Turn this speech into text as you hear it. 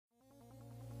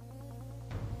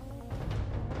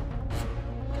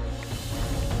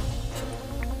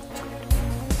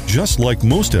Just like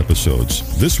most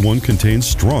episodes, this one contains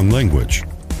strong language.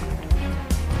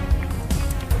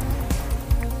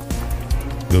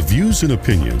 The views and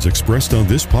opinions expressed on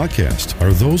this podcast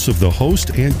are those of the host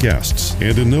and guests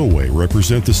and in no way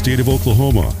represent the state of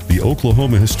Oklahoma, the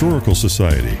Oklahoma Historical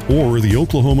Society, or the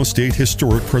Oklahoma State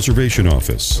Historic Preservation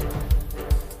Office.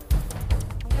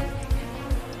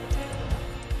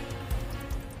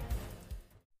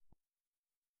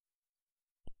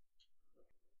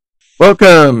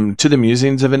 Welcome to the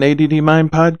Musings of an ADD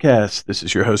Mind podcast. This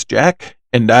is your host, Jack,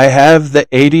 and I have the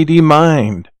ADD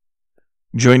Mind.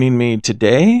 Joining me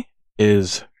today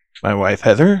is my wife,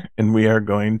 Heather, and we are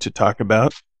going to talk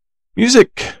about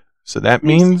music. So that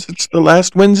means it's the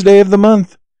last Wednesday of the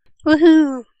month.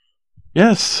 Woohoo!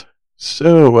 Yes.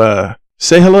 So,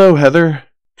 say hello, Heather.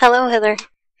 Hello, Heather.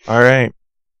 All right.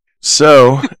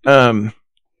 So,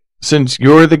 since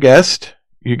you're the guest,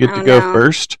 you get to go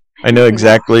first. I know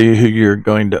exactly who you're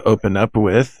going to open up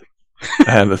with.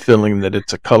 I have a feeling that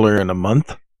it's a color in a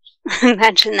month.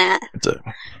 Imagine that. It's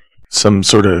some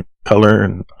sort of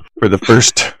color for the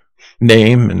first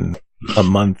name and a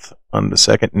month on the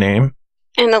second name.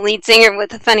 And a lead singer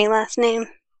with a funny last name.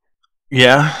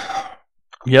 Yeah.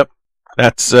 Yep.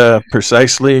 That's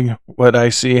precisely what I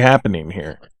see happening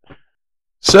here.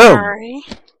 So, Sorry.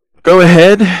 Go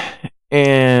ahead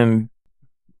and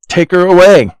take her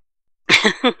away.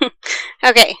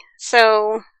 Okay,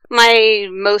 so my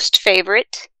most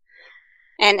favorite,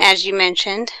 and as you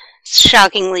mentioned,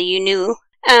 shockingly you knew,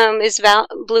 is about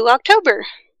Blue October.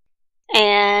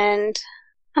 And,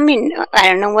 I mean, I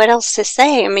don't know what else to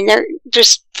say. I mean, they're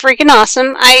just freaking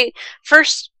awesome. I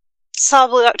first saw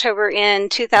Blue October in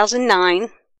 2009.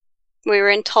 We were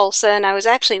in Tulsa, and I was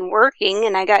actually working,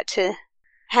 and I got to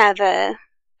have a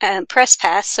press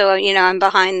pass, so, I'm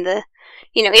behind the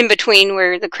in between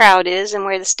where the crowd is and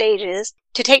where the stage is,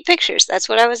 to take pictures. That's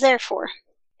what I was there for.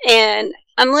 And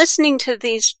I'm listening to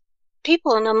these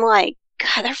people, and I'm like,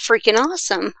 God, they're freaking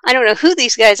awesome. I don't know who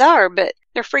these guys are, but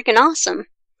they're freaking awesome.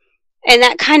 And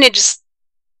that kind of just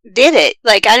did it.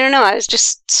 Like, I don't know, I was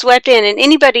just swept in. And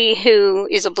anybody who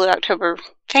is a Blue October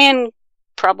fan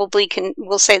probably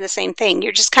will say the same thing.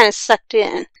 You're just kind of sucked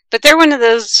in. But they're one of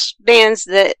those bands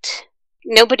that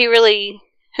nobody really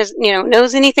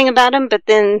knows anything about them, but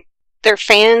then their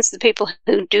fans, the people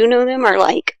who do know them, are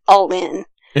like all in.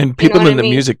 And people in the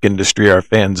music industry are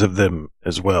fans of them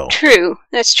as well. True,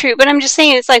 that's true. But I'm just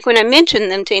saying, it's like when I mention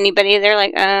them to anybody, they're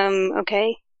like,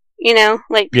 okay,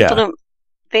 people don't,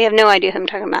 they have no idea who I'm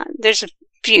talking about. There's a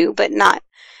few, but not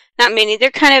many.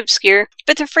 They're kind of obscure,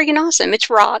 but they're freaking awesome. It's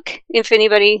rock. If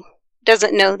anybody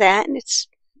doesn't know that,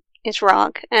 it's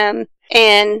rock.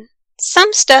 And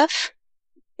some stuff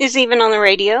is even on the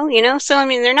radio, so I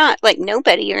mean, they're not like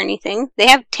nobody or anything. They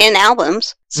have 10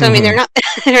 albums, so I mean, they're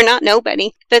not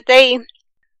nobody, but they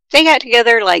got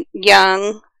together like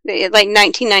young, like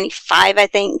 1995, I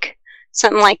think,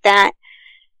 something like that.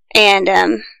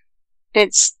 And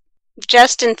it's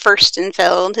Justin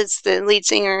Furstenfeld, it's the lead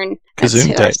singer, and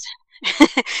Gesundheit.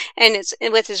 And it's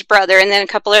with his brother and then a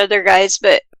couple of other guys,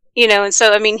 but and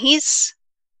so I mean, he's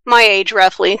my age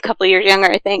roughly, a couple of years younger,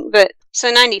 I think, but so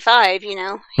 95, he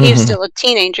was still a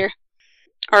teenager,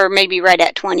 or maybe right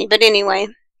at 20, but anyway,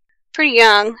 pretty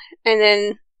young. And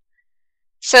then,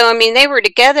 so I mean, they were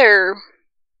together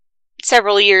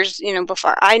several years,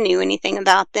 before I knew anything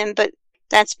about them, but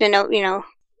that's been,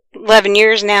 11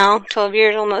 years now, 12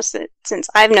 years almost since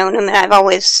I've known them, and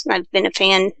I've been a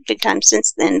fan big time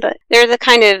since then. But they're the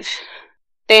kind of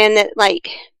band that, like,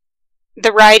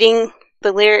 the writing,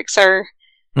 the lyrics are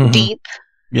deep.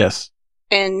 Yes.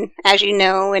 And as you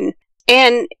know,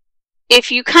 and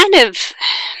if you kind of,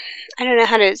 I don't know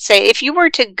how to say, if you were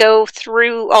to go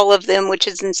through all of them, which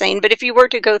is insane, but if you were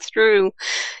to go through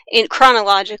it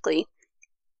chronologically,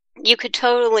 you could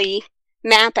totally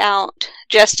map out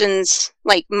Justin's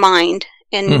like mind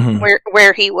and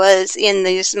where he was in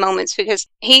these moments, because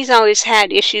he's always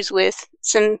had issues with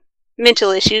some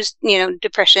mental issues,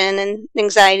 depression and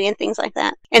anxiety and things like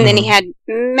that. And then he had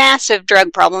massive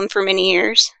drug problem for many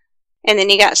years. And then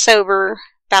he got sober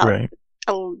about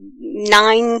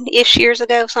 9-ish years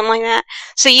ago, something like that.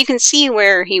 So you can see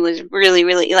where he was really,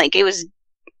 really, like, it was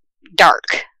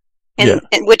dark. And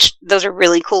which, those are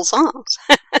really cool songs.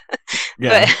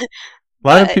 Yeah. But, a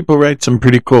lot of people write some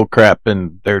pretty cool crap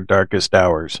in their darkest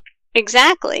hours.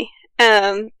 Exactly.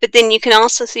 But then you can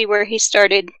also see where he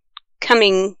started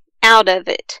coming out of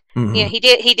it. Yeah, he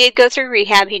did go through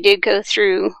rehab. He did go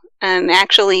through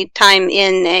actually time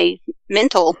in a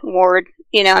mental ward.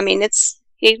 I mean,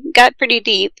 he got pretty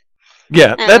deep.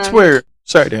 Yeah, that's where,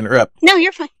 sorry to interrupt. No,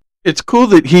 you're fine. It's cool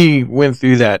that he went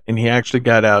through that and he actually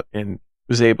got out and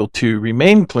was able to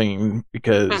remain clean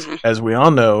because, Mhm. as we all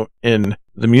know, in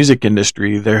the music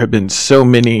industry, there have been so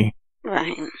many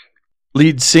Right.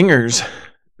 lead singers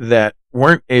that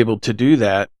weren't able to do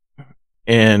that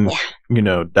and,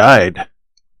 Yeah. died.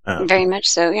 Very much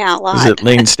so. Yeah, a lot. Was it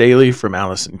Lane Staley from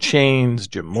Alice in Chains,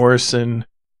 Jim Morrison,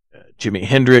 Jimi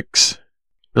Hendrix,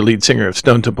 the lead singer of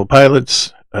Stone Temple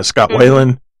Pilots, Scott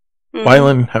Mhm.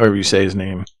 Weiland, however you say his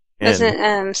name. And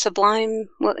Wasn't Sublime?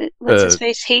 What's his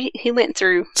face? He went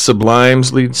through.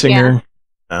 Sublime's lead singer.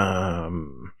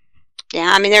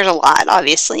 Yeah, I mean, there's a lot,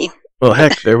 obviously. Well,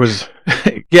 heck, there was,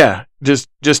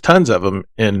 just tons of them,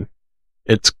 and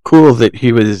it's cool that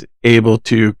he was able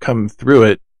to come through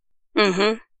it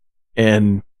Mm-hmm.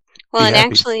 and Well, be and happy.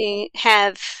 actually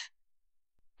have.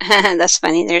 That's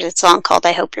funny. There's a song called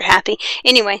 "I Hope You're Happy."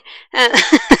 Anyway,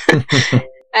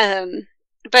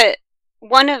 but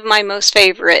one of my most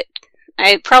favorite,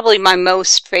 probably my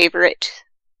most favorite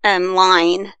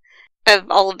line of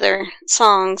all of their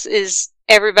songs is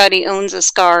 "Everybody owns a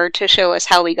scar to show us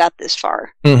how we got this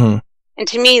far." Mm-hmm. And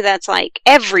to me, that's like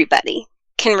everybody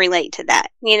can relate to that.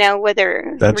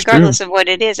 Whether That's regardless of what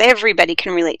it is, everybody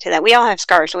can relate to that. We all have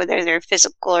scars, whether they're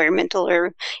physical or mental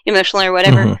or emotional or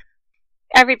whatever. Mm-hmm.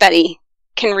 Everybody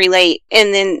can relate,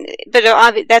 and then, but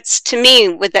that's to me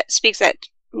what that speaks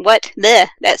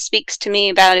to me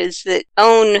about is that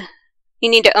you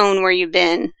need to own where you've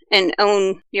been and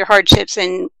own your hardships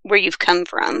and where you've come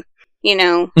from,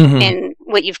 Mm-hmm. and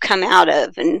what you've come out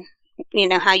of, and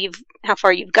how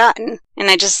far you've gotten. And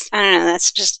I don't know,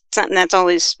 that's just something that's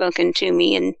always spoken to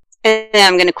me. And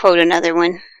I'm going to quote another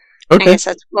one. Okay. I guess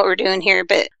that's what we're doing here.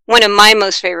 But one of my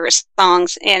most favorite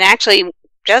songs, and actually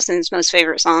Justin's most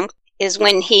favorite song, is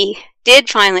when he did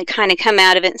finally kind of come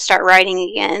out of it and start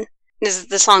writing again. This is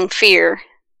the song "Fear."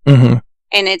 Mm-hmm.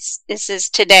 And it says,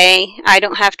 "Today, I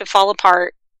don't have to fall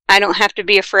apart. I don't have to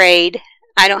be afraid.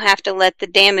 I don't have to let the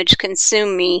damage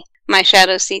consume me. My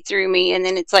shadow see through me." And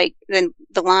then it's like, then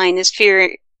the line is,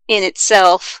 "Fear in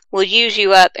itself will use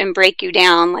you up and break you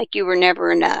down like you were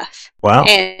never enough." Wow.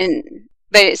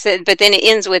 But then it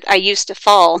ends with, "I used to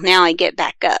fall, now I get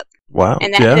back up." Wow.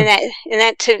 And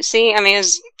that to see, I mean, it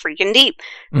was freaking deep.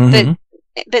 Mm-hmm.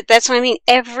 But that's what I mean.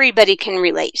 Everybody can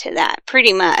relate to that,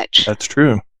 pretty much. That's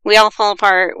true. We all fall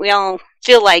apart. We all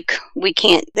feel like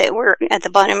that we're at the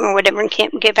bottom or whatever and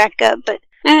can't get back up. But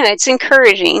I don't know, it's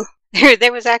encouraging.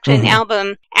 There was actually an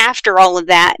album after all of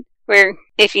that where,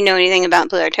 if you know anything about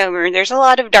Blue October, there's a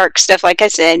lot of dark stuff, like I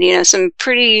said, some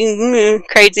pretty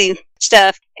crazy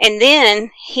stuff. And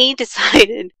then he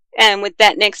decided, with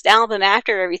that next album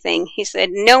after everything, he said,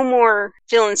 no more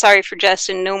feeling sorry for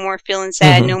Justin, no more feeling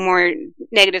sad, no more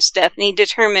negative stuff. And he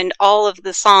determined all of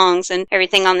the songs and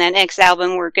everything on that next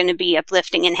album were going to be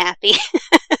uplifting and happy.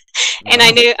 And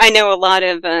I know a lot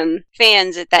of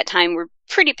fans at that time were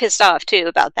pretty pissed off too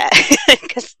about that,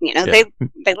 because they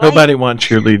nobody wants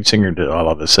your lead singer to all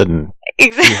of a sudden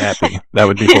be happy. That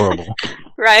would be horrible.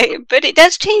 Right, but it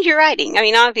does change your writing. I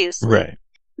mean, obviously, right.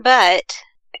 But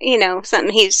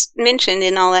something he's mentioned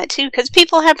and all that too, because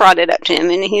people have brought it up to him,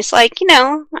 and he's like,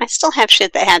 I still have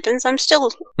shit that happens. I'm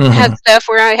still have stuff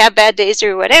where I have bad days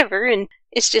or whatever, and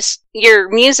it's just your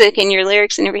music and your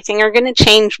lyrics and everything are going to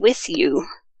change with you.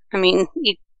 I mean,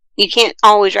 you can't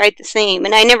always write the same,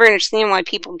 and I never understand why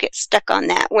people get stuck on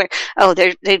that, where,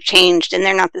 they've changed and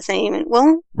they're not the same. And,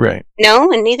 well, right.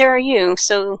 No, and neither are you,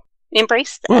 so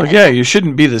embrace that. Well, yeah, you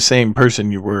shouldn't be the same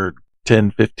person you were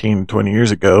 10, 15, 20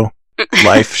 years ago.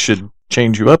 Life should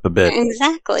change you up a bit.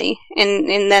 Exactly.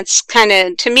 And that's kind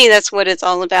of, to me, that's what it's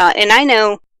all about. And I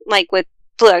know, like with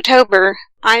Blue October,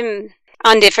 I'm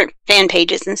on different fan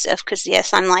pages and stuff, because,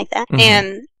 yes, I'm like that.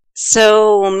 And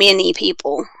so many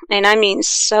people, and I mean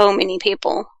so many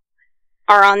people,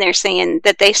 are on there saying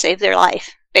that they saved their life,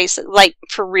 basically, like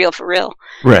for real.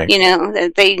 Right.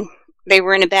 That they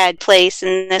were in a bad place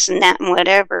and this and that and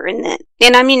whatever. And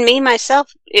I mean, me,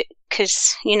 myself,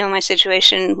 because, my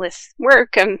situation with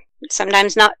work, I'm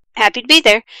sometimes not happy to be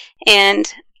there.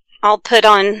 And I'll put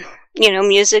on,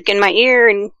 music in my ear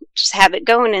and just have it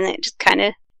going. And it just kind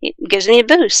of gives me a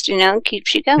boost,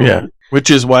 keeps you going. Yeah. Which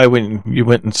is why when you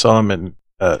went and saw him in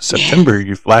September,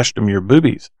 you flashed him your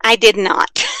boobies. I did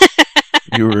not.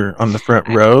 You were on the front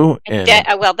row. And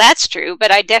well, that's true,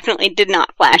 but I definitely did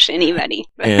not flash anybody.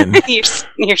 And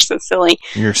you're so silly.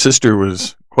 Your sister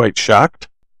was quite shocked.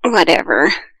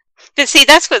 Whatever. But see,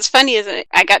 that's what's funny is that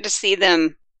I got to see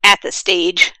them at the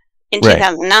stage in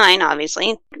 2009,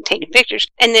 obviously, taking pictures.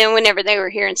 And then whenever they were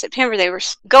here in September, they were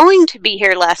going to be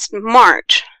here last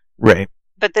March. Right.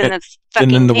 But then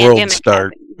the world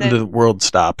happened. The world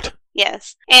stopped.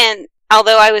 Yes. And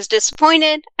although I was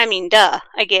disappointed, I mean, duh,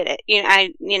 I get it.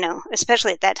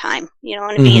 Especially at that time, you don't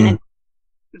want to be in a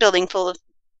building full of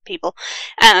people,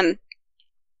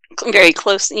 very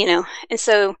close, and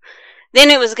so then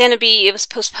it was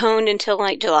postponed until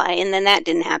like July, and then that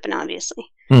didn't happen, obviously.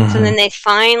 So then they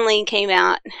finally came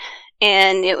out,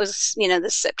 and it was,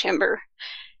 this September,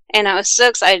 and I was so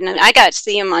excited. And I got to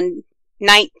see them on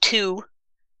night 2.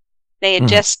 They had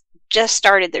just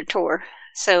started their tour,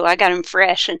 so I got them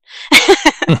fresh, and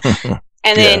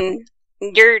then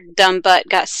your dumb butt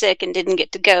got sick and didn't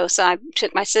get to go, so I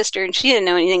took my sister, and she didn't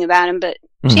know anything about him, but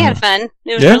she had fun.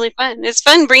 It was really fun. It's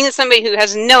fun bringing somebody who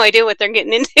has no idea what they're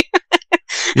getting into.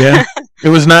 Yeah, it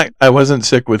was not. I wasn't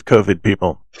sick with COVID,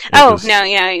 people. No,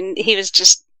 he was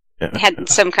just had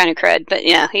some kind of crud, but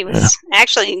yeah, he was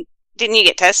actually. Didn't you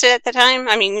get tested at the time?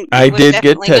 I mean, I did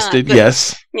get tested. Not,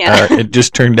 yes, it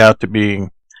just turned out to be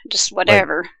just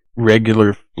whatever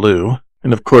regular flu,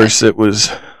 and of course, it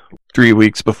was 3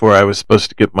 weeks before I was supposed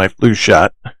to get my flu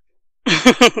shot.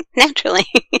 Naturally.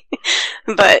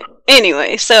 But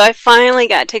anyway, so I finally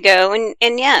got to go,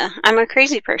 and yeah, I'm a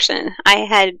crazy person. I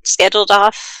had scheduled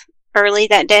off early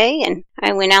that day, and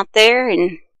I went out there,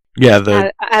 and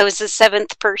I was the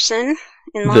 7th person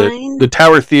in line. The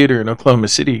Tower Theater in Oklahoma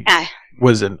City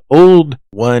was an old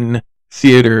one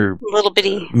theater, little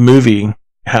bitty movie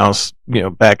house,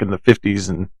 back in the 50s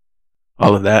and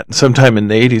all of that. And sometime in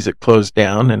the 80s, it closed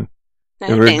down, and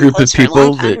there were a group of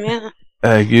people that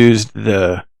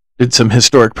did some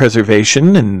historic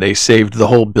preservation, and they saved the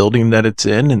whole building that it's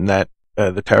in, and that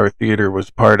the Tower Theater was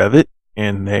part of it,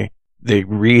 and they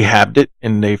rehabbed it,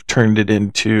 and they've turned it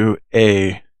into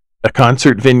a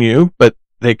concert venue, but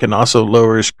they can also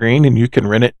lower a screen, and you can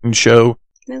rent it and show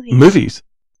movies.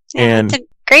 Yeah, and it's a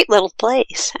great little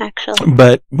place, actually.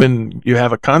 But when you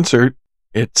have a concert,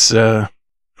 it's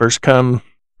first come,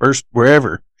 first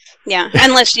wherever. Yeah,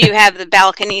 unless you have the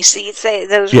balcony seats,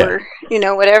 those were,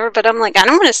 whatever. But I'm like, I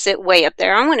don't want to sit way up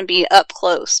there. I want to be up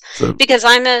close because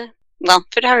I'm a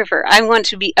photographer. I want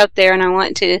to be up there, and I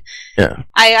want to. Yeah.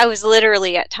 I was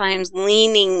literally at times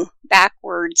leaning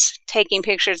backwards, taking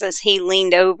pictures as he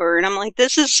leaned over, and I'm like,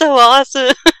 this is so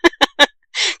awesome.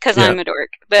 Because I'm a dork.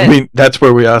 But I mean, that's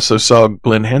where we also saw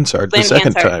Glenn Hansard the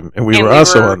second time, and we were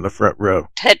also on the front row.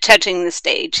 Touching the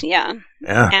stage, yeah.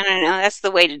 I don't know, that's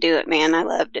the way to do it, man. I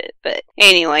loved it. But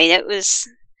anyway, it was...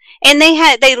 And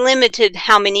they limited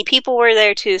how many people were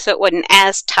there, too, so it wasn't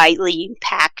as tightly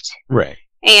packed. Right.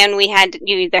 And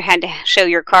you either had to show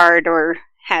your card or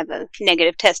have a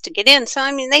negative test to get in. So,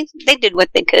 I mean, they did what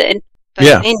they could.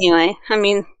 But anyway, I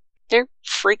mean, they're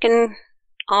freaking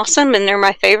awesome, and they're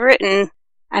my favorite, and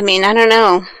I mean, I don't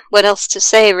know what else to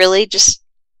say, really. Just,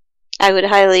 I would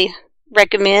highly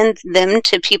recommend them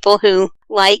to people who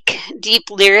like deep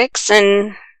lyrics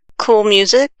and cool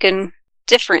music and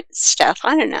different stuff.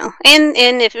 I don't know. And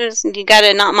if you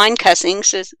gotta not mind cussing,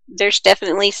 so there's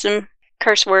definitely some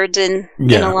curse words in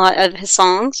a lot of his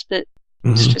songs, but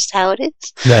it's just how it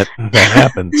is. That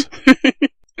happens.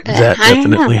 That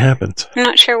definitely happens. I'm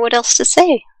not sure what else to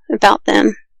say about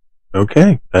them.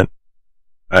 Okay,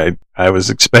 I was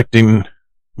expecting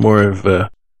more of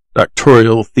a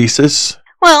doctoral thesis.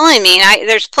 Well, I mean,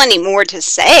 there's plenty more to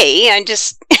say. I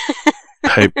just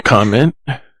type comment.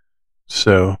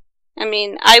 So, I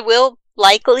mean, I will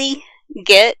likely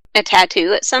get a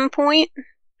tattoo at some point.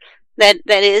 That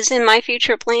is in my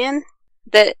future plan.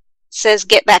 That says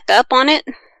 "Get Back Up" on it.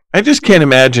 I just can't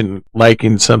imagine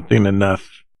liking something enough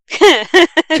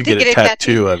to get a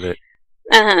tattoo of it.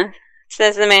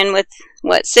 Says the man with,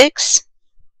 6?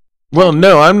 Well,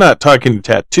 no, I'm not talking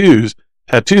tattoos.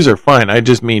 Tattoos are fine. I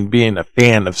just mean being a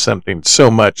fan of something so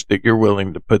much that you're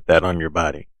willing to put that on your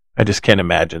body. I just can't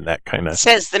imagine that kind of...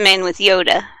 Says the man with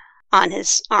Yoda on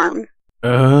his arm.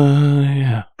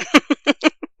 Yeah.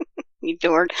 You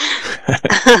dork.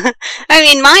 I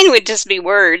mean, mine would just be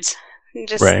words.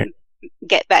 Just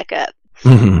get back up.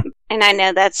 Mm-hmm. And I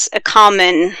know that's a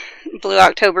common Blue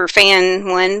October fan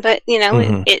one, but,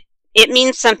 it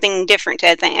means something different to,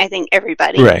 I think,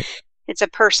 everybody. Right. It's a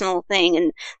personal thing,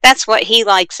 and that's what he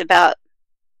likes about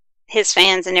his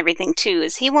fans and everything, too,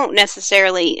 is he won't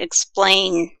necessarily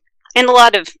explain, and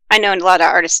I know a lot of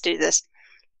artists do this,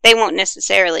 they won't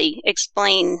necessarily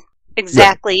explain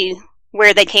exactly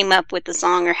where they came up with the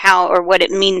song or how or what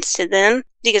it means to them,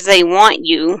 because they want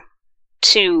you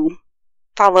to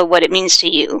follow what it means to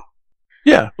you.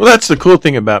 Yeah, well, that's the cool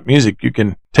thing about music. You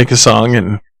can take a song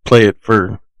and play it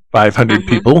for 500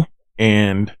 people,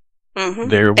 and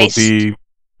there will be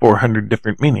 400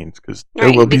 different meanings, because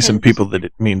there will be some people that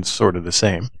it means sort of the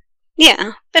same.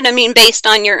 Yeah, but I mean, based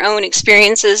on your own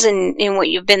experiences and what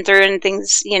you've been through and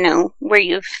things, where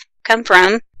you've come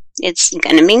from, it's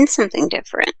going to mean something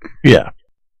different. Yeah.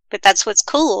 But that's what's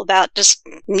cool about just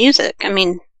music. I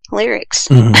mean, lyrics.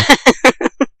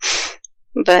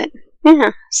 Mm-hmm. But,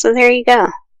 yeah, so there you go.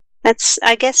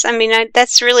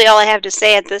 That's really all I have to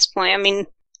say at this point. I mean,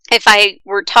 if I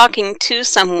were talking to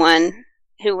someone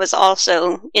who was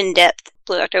also in-depth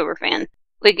Blue October fan,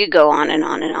 we could go on and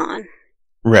on and on.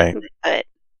 Right. But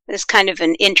it's kind of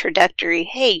an introductory,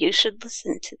 hey, you should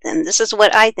listen to them. This is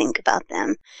what I think about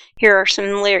them. Here are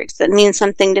some lyrics that mean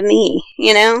something to me,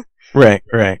 you know? Right,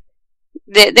 right.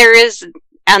 There is,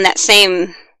 on that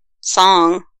same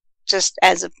song, just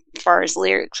as far as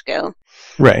lyrics go.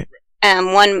 Right.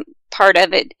 One part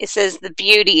of it says, the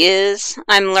beauty is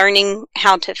I'm learning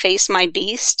how to face my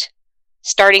beast,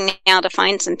 starting now to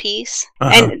find some peace.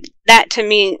 And that, to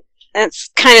me, that's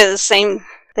kind of the same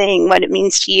thing. What it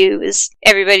means to you is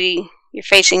everybody, you're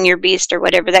facing your beast or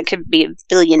whatever. That could be a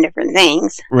billion different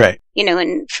things. Right. You know,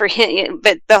 and for him,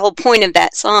 but the whole point of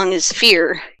that song is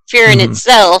fear. Fear in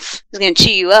itself is going to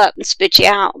chew you up and spit you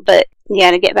out, but you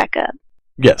got to get back up.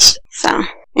 Yes. So,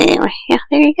 anyway, yeah,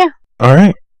 there you go. All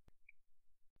right.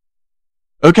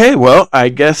 Okay, well, I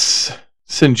guess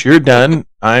since you're done,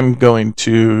 I'm going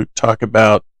to talk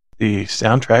about the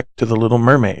soundtrack to The Little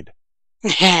Mermaid.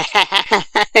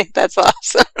 That's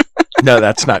awesome. No,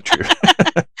 that's not true.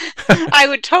 I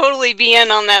would totally be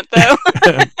in on that, though.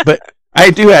 But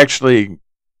I do actually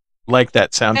like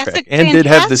that soundtrack and did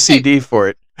have the CD for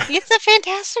it. It's a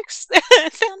fantastic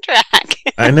soundtrack.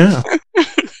 I know.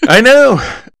 I know.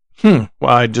 Well,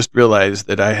 I just realized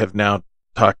that I have now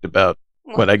talked about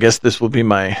what I guess this will be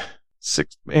my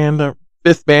fifth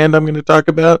band I'm going to talk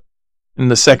about, and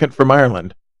the second from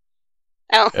Ireland.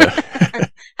 Oh,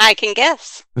 I can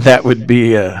guess. That would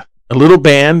be a little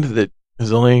band that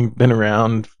has only been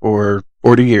around for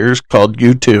 40 years called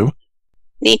U2.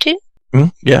 U2?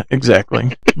 Yeah,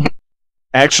 exactly.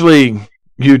 Actually,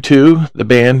 U2, the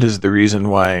band, is the reason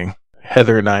why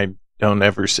Heather and I don't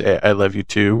ever say I love you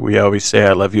too. We always say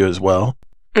I love you as well.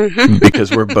 Mm-hmm.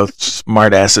 Because we're both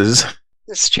smartasses.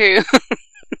 That's true.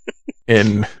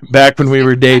 And back when we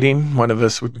were dating, one of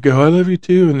us would go, I love you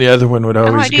too, and the other one would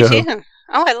always go, too.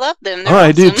 Oh, I love them. They're awesome.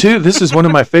 I do too. This is one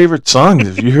of my favorite songs.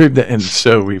 Have you heard that? And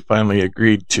so we finally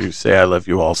agreed to say I love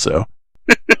you also.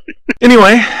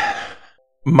 Anyway,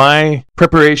 my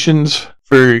preparations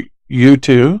for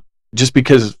U2, just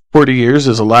because 40 years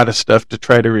is a lot of stuff to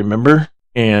try to remember,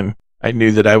 and I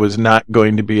knew that I was not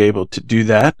going to be able to do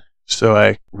that, so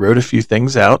I wrote a few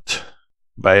things out.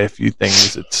 By a few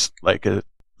things, it's like a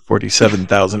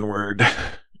 47,000 word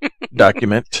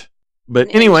document.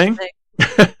 But anyway,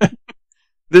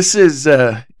 this is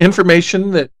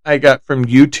information that I got from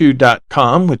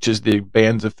U2.com, which is the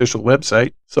band's official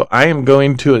website. So I am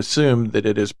going to assume that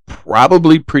it is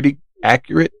probably pretty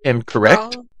accurate and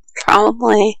correct.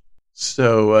 Probably.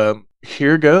 So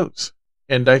here goes.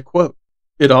 And I quote,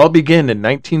 "It all began in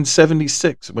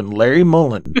 1976 when Larry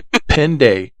Mullen penned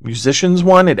a Musicians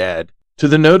Wanted ad to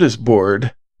the notice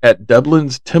board at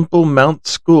Dublin's Temple Mount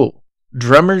School.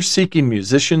 Drummers seeking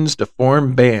musicians to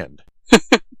form band."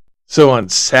 So on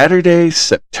Saturday,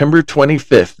 September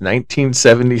 25th,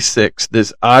 1976,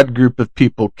 this odd group of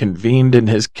people convened in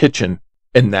his kitchen,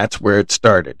 and that's where it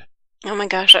started. Oh my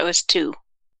gosh, I was 2.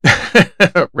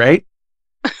 Right?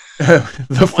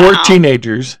 The four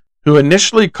teenagers, who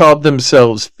initially called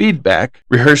themselves Feedback,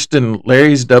 rehearsed in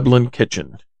Larry's Dublin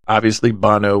kitchen. Obviously,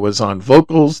 Bono was on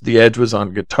vocals, The Edge was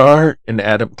on guitar, and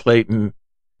Adam Clayton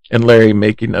and Larry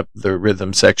making up the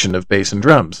rhythm section of bass and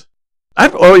drums.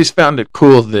 I've always found it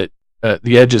cool that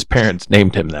The Edge's parents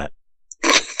named him that.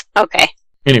 Okay.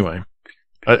 Anyway,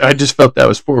 I just felt that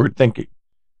was forward thinking.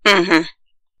 Mm-hmm.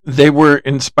 They were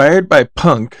inspired by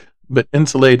punk, but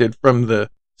insulated from the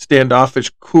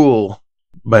standoffish cool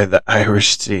by the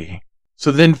Irish Sea.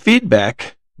 So then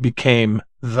Feedback became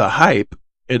The Hype,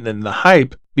 and then The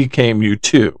Hype became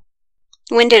U2.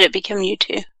 When did it become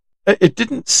U2? It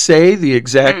didn't say the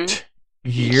exact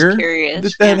year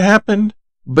that happened,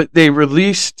 but they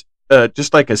released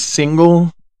just like a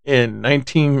single in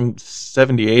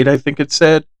 1978, I think it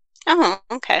said. Oh,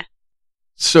 okay.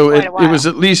 So it was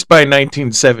at least by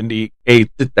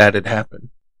 1978 that had happened.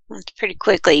 That's pretty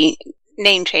quickly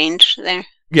name change there.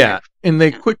 Yeah, and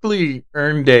they quickly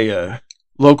earned a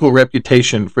local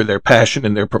reputation for their passion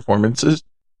and their performances,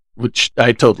 which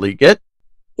I totally get.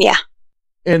 Yeah.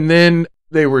 And then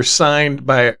they were signed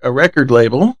by a record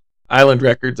label, Island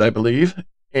Records, I believe,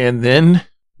 and then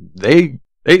they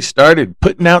started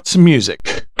putting out some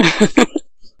music.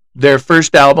 Their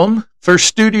first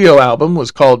studio album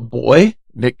was called Boy,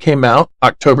 and it came out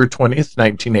October 20th,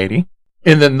 1980.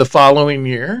 And then the following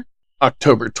year,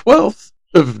 October 12th,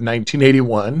 of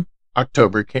 1981,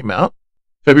 October came out.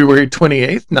 February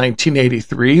 28th,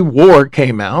 1983, War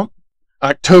came out.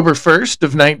 October 1st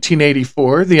of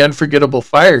 1984, The Unforgettable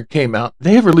Fire came out.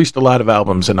 They have released a lot of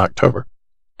albums in October.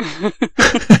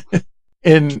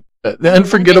 And The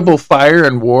Unforgettable Fire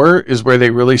and War is where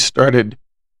they really started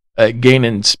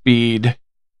gaining speed,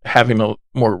 having a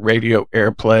more radio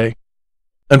airplay.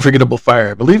 Unforgettable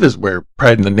Fire, I believe, is where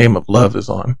Pride in the Name of Love is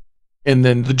on. And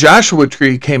then The Joshua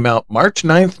Tree came out March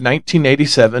 9th,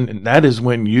 1987, and that is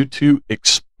when U2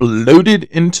 exploded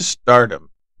into stardom.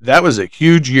 That was a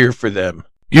huge year for them.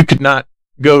 You could not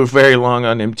go very long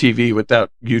on MTV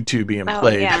without U2 being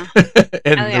played. Yeah.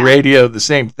 And the radio, the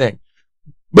same thing.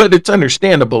 But it's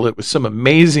understandable. It was some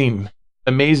amazing,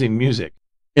 amazing music.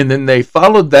 And then they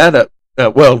followed that up.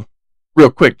 Real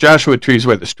quick, Joshua Tree's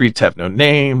Where the Streets Have No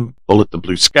Name, Bullet the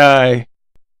Blue Sky.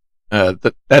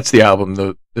 That's the album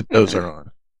that those are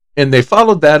on. And they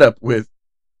followed that up with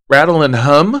Rattle and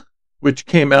Hum, which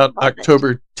came out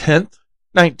October 10th,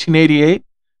 1988.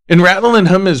 And Rattle and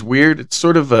Hum is weird. It's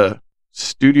sort of a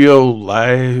studio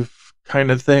live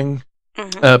kind of thing.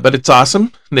 Mm-hmm. But it's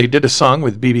awesome. They did a song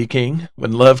with B.B. King,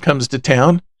 When Love Comes to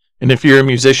Town. And if you're a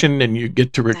musician and you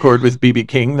get to record with B.B.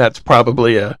 King, that's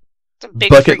probably a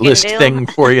bucket list thing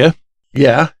for you.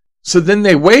 Yeah. So then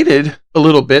they waited a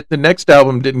little bit. The next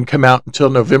album didn't come out until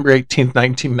November 18th,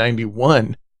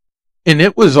 1991. And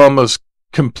it was almost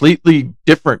completely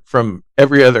different from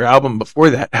every other album before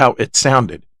that, how it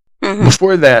sounded. Mm-hmm.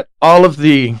 Before that, all of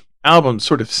the albums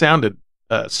sort of sounded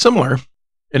similar.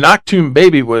 And Achtung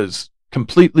Baby was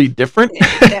completely different.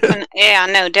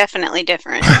 Definitely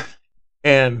different.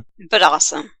 But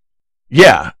awesome.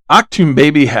 Yeah. Achtung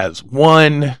Baby has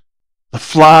one. The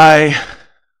Fly.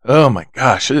 Oh my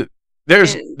gosh.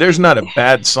 There's not a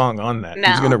bad song on that. No.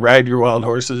 He's Gonna Ride Your Wild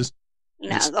Horses.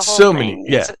 No, the whole so thing. many.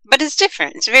 Yeah. But it's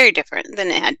different. It's very different than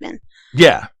it had been.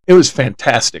 Yeah. It was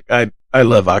fantastic. I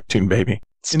love Achtung Baby.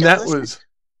 Still and that listening. was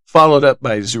followed up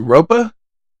by Zooropa,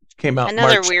 which came out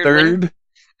Another March weird 3rd.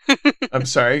 I'm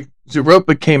sorry.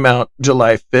 Zooropa came out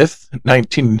July 5th,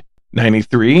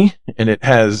 1993, and it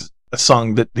has a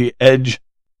song that The Edge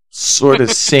sort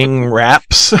of sing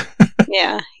raps.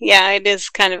 Yeah, it is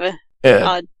kind of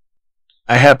odd.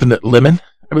 I Happen at Lemon.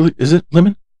 I believe, is it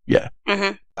Lemon? Yeah.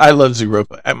 Mm-hmm. I love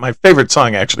Zooropa. My favorite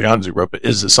song actually on Zooropa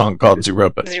is the song called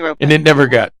Zooropa. And it never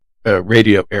got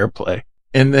radio airplay.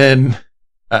 And then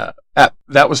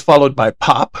that was followed by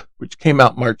Pop, which came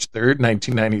out March 3rd,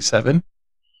 1997.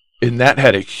 And that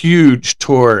had a huge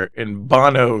tour, and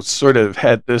Bono sort of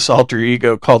had this alter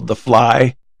ego called The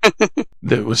Fly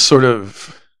that was sort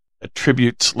of a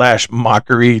tribute /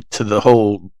 mockery to the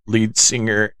whole lead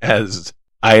singer as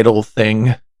idol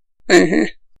thing. Mm-hmm.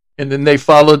 And then they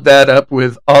followed that up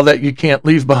with All That You Can't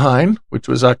Leave Behind, which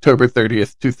was October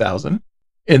 30th, 2000.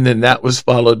 And then that was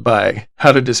followed by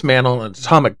How to Dismantle an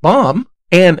Atomic Bomb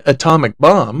and Atomic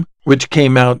Bomb, which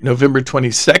came out November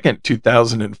 22nd,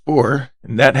 2004.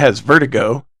 And that has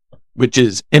Vertigo, which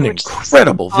is an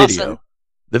incredible video. Awesome.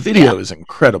 The video is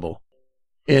incredible.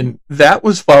 And that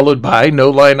was followed by No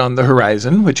Line on the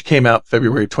Horizon, which came out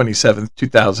February 27th,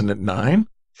 2009.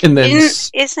 And then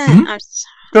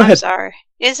Go ahead. I'm sorry.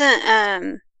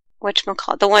 Isn't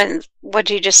whatchamacallit, the one, what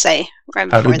did you just say right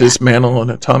before How to Dismantle an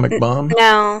Atomic Bomb?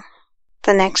 No,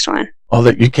 the next one. All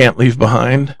That You Can't Leave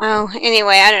Behind. Oh,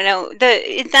 anyway, I don't know.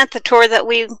 Isn't that the tour that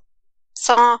we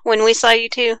saw when we saw you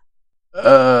two?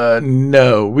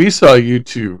 No, we saw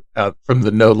U2 out from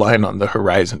the No Line on the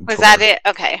Horizon Was tour. that it?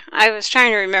 Okay, I was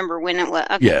trying to remember when it was.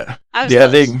 Okay. Yeah, I was yeah.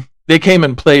 close. They came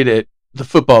and played at the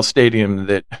football stadium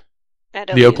that At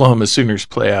the OU. Oklahoma Sooners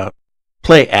play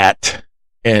at,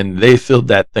 and they filled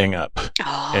that thing up.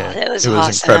 Oh, And that was it was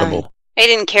awesome. incredible. They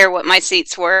didn't care what my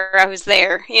seats were. I was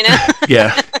there, you know?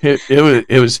 Yeah,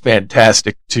 it was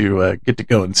fantastic to get to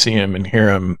go and see him and hear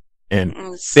him.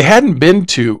 And they hadn't been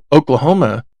to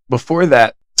Oklahoma before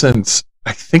that since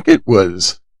I think it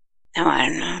was I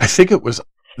don't know.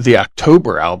 the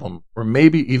October album, or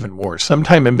maybe even more,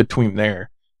 sometime in between there.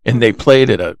 And they played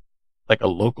at a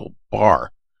local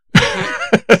bar.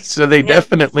 So they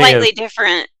definitely slightly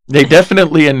different. They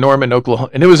definitely in Norman,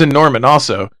 Oklahoma, and it was in Norman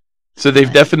also. So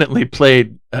they've definitely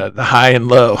played the high and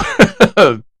low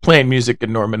of playing music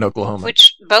in Norman, Oklahoma.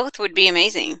 Which both would be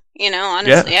amazing. You know,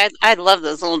 honestly, Yeah. I'd love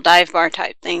those little dive bar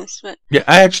type things. But Yeah,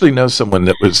 I actually know someone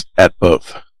that was at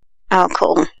both. oh,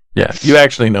 cool. Yeah, you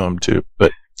actually know him too,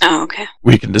 but Oh, okay.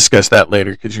 we can discuss that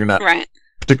later because you're not Right.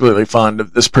 particularly fond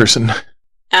of this person.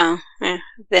 Oh, yeah.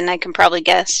 Then I can probably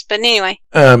guess. But anyway.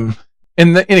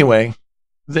 Anyway,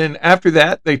 then after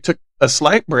that, they took a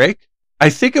slight break. I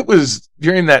think it was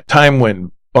during that time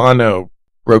when Bono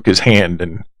broke his hand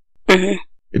and Mhm.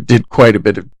 It did quite a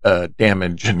bit of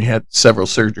damage, and he had several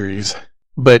surgeries.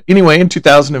 But anyway, in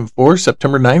 2004,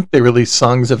 September 9th, they released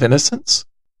Songs of Innocence.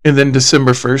 And then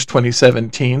December 1st,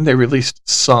 2017, they released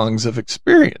Songs of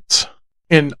Experience.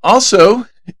 And also,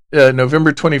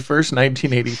 November 21st,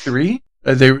 1983,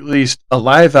 they released a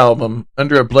live album,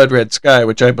 Under a Blood Red Sky,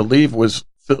 which I believe was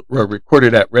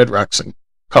recorded at Red Rocks in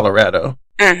Colorado.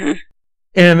 Mhm.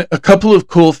 And a couple of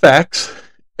cool facts.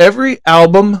 Every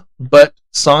album but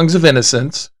Songs of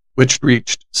Innocence, which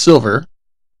reached silver,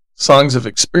 Songs of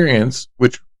Experience,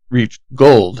 which reached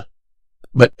gold,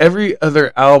 but every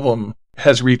other album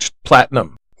has reached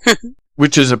platinum,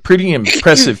 which is a pretty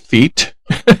impressive feat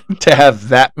to have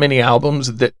that many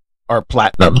albums that are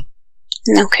platinum.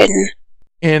 No kidding.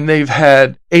 And they've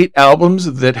had 8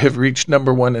 albums that have reached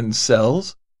number 1 in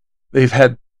sales. They've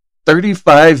had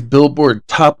 35 Billboard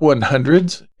Top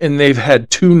 100s, and they've had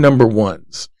 2 number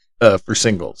 1s for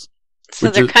singles. So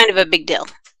they're kind of a big deal.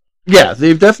 Yeah,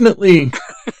 they've definitely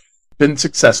been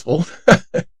successful.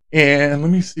 And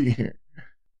let me see here.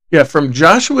 Yeah, from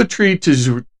Joshua Tree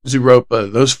to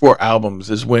Zooropa, those 4 albums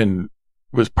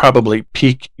was probably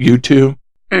peak U2.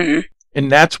 Mm-hmm.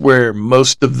 And that's where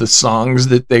most of the songs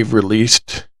that they've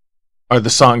released are the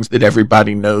songs that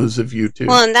everybody knows of U2.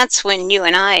 Well, and that's when you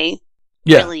and I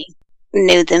really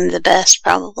knew them the best,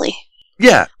 probably.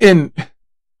 Yeah, and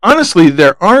honestly,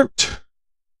 there aren't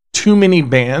too many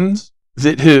bands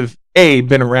that have, A,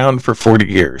 been around for 40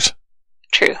 years.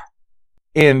 True.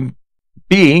 And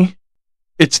B,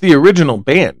 it's the original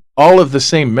band, all of the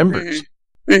same members.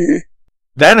 Mm-hmm. Mm-hmm.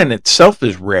 That in itself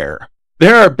is rare.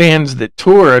 There are bands that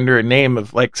tour under a name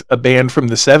of like a band from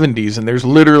the 70s, and there's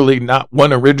literally not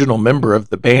one original member of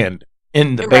the band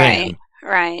in the band.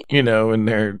 Right. You know, and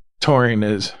they're touring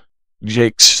as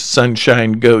Jake's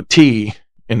Sunshine Goatee,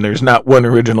 and there's not one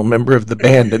original member of the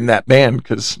band in that band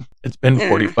because it's been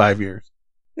 45 years.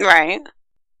 Right.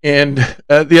 And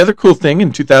the other cool thing,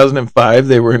 in 2005,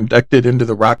 they were inducted into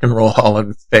the Rock and Roll Hall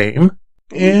of Fame.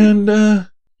 And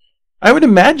I would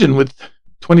imagine with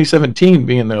 2017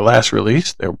 being their last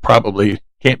release, there probably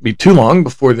can't be too long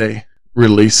before they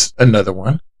release another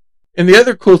one. And the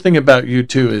other cool thing about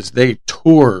U2 is they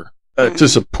tour to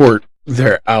support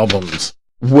their albums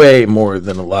way more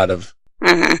than a lot of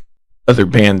other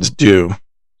bands do,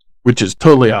 which is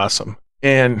totally awesome.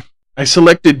 And I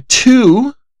selected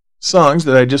 2 songs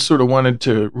that I just sort of wanted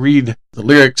to read the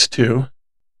lyrics to.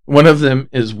 One of them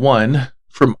is One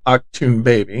from Achtung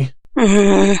Baby,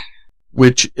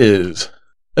 which is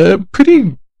a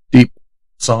pretty deep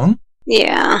song.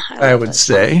 Yeah. I would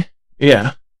say.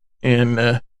 Yeah. And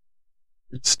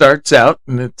it starts out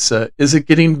and it's, is it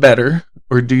getting better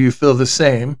or do you feel the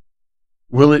same?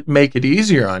 Will it make it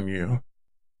easier on you?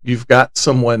 You've got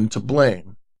someone to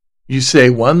blame. You say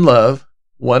one love,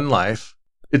 one life.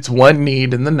 It's one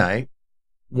need in the night.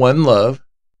 One love.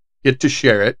 Get to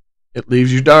share it. It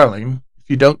leaves you darling if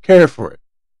you don't care for it.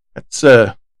 That's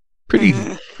pretty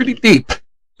deep.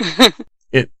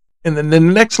 And then the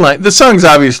next line, the song's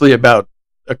obviously about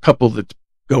a couple that's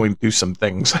going through some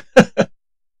things. The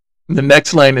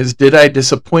next line is, did I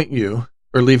disappoint you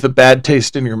or leave a bad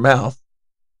taste in your mouth?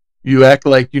 You act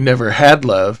like you never had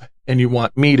love and you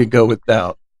want me to go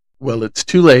without. Well, it's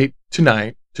too late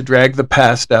tonight to drag the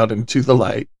past out into the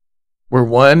light. We're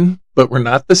one, but we're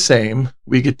not the same.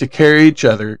 We get to carry each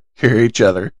other.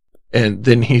 And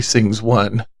then he sings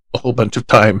One a whole bunch of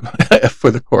time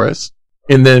for the chorus.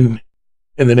 And then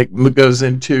it goes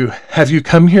into, have you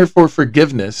come here for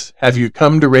forgiveness? Have you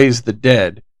come to raise the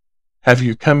dead? Have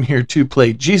you come here to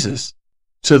play Jesus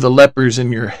to the lepers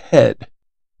in your head?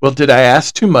 Well, did I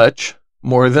ask too much?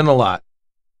 More than a lot.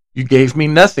 You gave me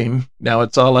nothing. Now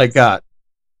it's all I got.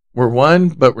 We're one,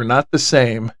 but we're not the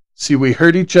same. See, we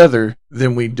hurt each other,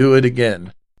 then we do it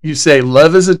again. You say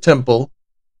love is a temple.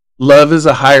 Love is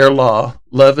a higher law.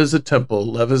 Love is a temple.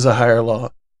 Love is a higher law.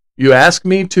 You ask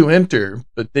me to enter,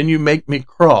 but then you make me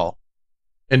crawl.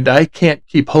 And I can't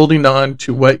keep holding on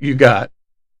to what you got,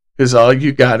 because all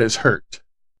you got is hurt.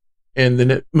 And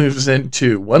then it moves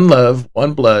into one love,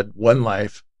 one blood, one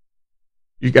life.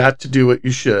 You got to do what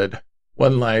you should.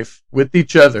 One life with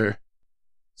each other.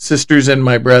 Sisters and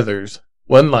my brothers.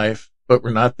 One life, but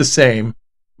we're not the same.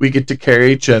 We get to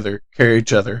carry each other.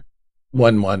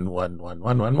 One. One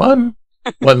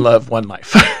love, one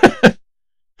life.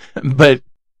 But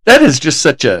that is just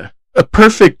such a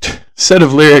perfect set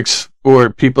of lyrics for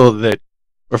people that,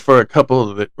 or for a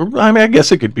couple that, I mean, I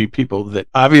guess it could be people that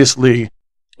obviously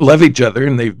love each other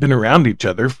and they've been around each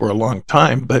other for a long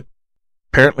time, but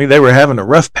apparently they were having a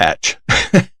rough patch.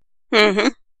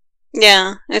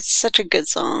 Yeah, it's such a good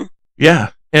song.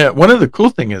 Yeah. And one of the cool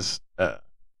thing is,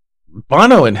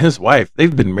 Bono and his wife,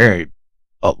 they've been married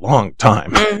a long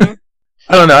time. Mm-hmm.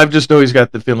 I don't know. I've just always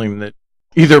got the feeling that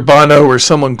either Bono or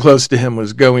someone close to him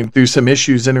was going through some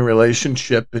issues in a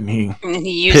relationship, and he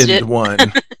used pinned it. one.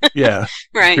 Yeah.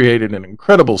 Right. Created an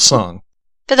incredible song.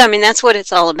 But I mean, that's what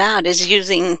it's all about, is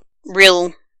using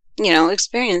real,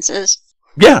 experiences.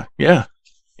 Yeah, yeah.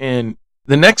 And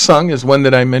the next song is one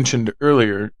that I mentioned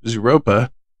earlier, Zooropa.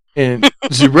 And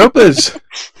Zooropa's...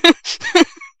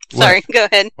 Sorry, go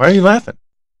ahead. Why are you laughing?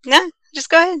 No, just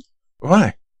go ahead.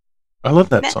 Why? I love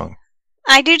that song.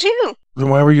 I do too. Then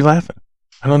why were you laughing?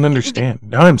 I don't understand.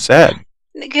 Now I'm sad.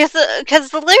 Because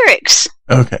the lyrics.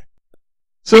 Okay.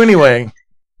 So anyway,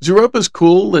 Zooropa's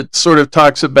cool. It sort of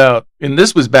talks about, and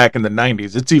this was back in the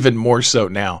 90s. It's even more so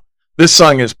now. This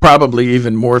song is probably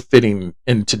even more fitting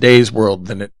in today's world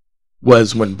than it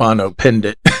was when Bono penned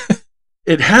it.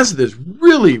 It has this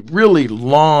really, really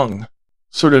long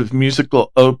sort of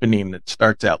musical opening that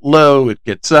starts out low, it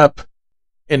gets up,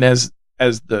 and as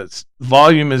the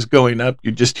volume is going up,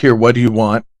 you just hear, "What do you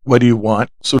want? What do you want?"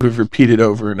 sort of repeated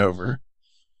over and over.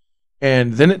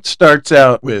 And then it starts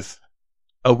out with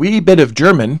a wee bit of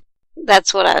German.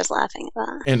 That's what I was laughing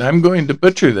about. And I'm going to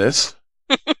butcher this.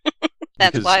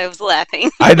 That's why I was laughing.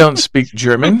 I don't speak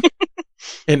German.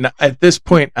 And at this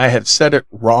point, I have said it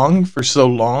wrong for so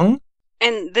long.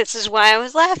 And this is why I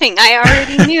was laughing. I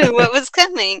already knew what was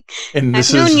coming. And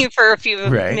I've known you for a few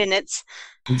minutes.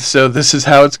 And so this is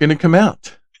how it's going to come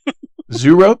out.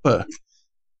 Zooropa.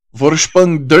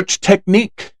 Vorsprung durch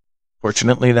Technik.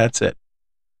 Fortunately, that's it.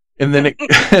 And then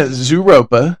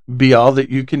Zooropa, be all that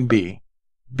you can be.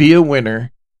 Be a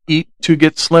winner. Eat to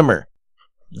get slimmer.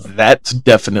 That's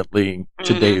definitely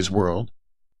today's world.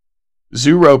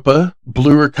 Zooropa,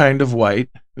 bluer kind of white.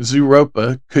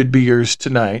 Zooropa could be yours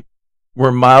tonight.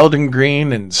 We're mild and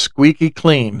green and squeaky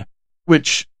clean,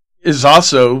 which is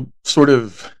also sort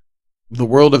of the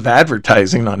world of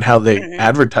advertising on how they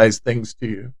advertise things to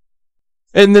you.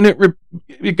 And then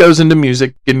it goes into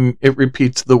music and it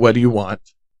repeats the "what do you want?"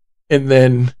 And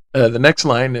then the next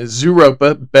line is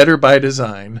Zooropa, better by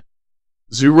design.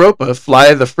 Zooropa,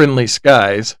 fly the friendly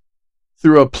skies.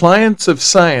 Through appliance of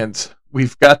science,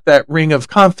 we've got that ring of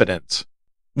confidence.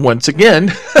 Once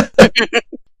again.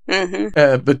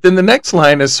 But then the next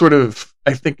line is sort of,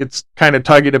 I think it's kind of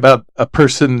talking about a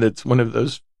person that's one of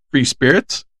those free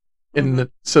spirits.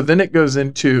 So then it goes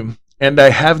into, and I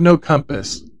have no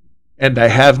compass, and I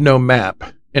have no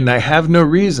map, and I have no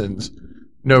reasons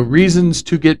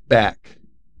to get back.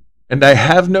 And I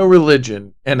have no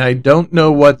religion, and I don't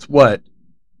know what's what,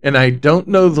 and I don't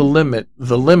know the limit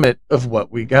of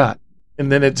what we got. And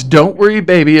then it's, don't worry,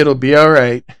 baby, it'll be all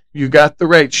right. You got the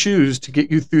right shoes to get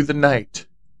you through the night.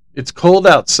 It's cold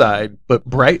outside, but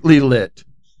brightly lit.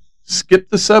 Skip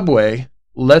the subway.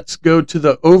 Let's go to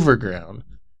the overground.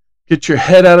 Get your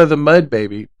head out of the mud,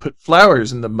 baby. Put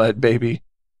flowers in the mud, baby.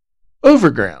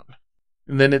 Overground.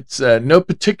 And then it's no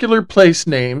particular place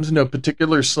names, no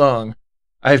particular song.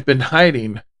 I've been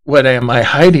hiding. What am I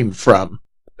hiding from?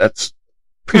 That's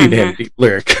pretty damn deep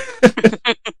lyric.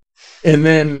 And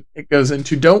then it goes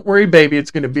into, don't worry, baby,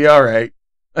 it's going to be all right.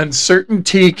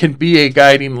 Uncertainty can be a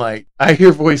guiding light. I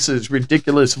hear voices,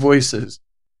 ridiculous voices,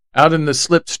 out in the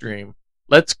slipstream.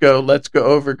 Let's go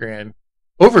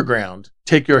overground.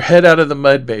 Take your head out of the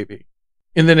mud, baby.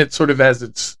 And then it's sort of, as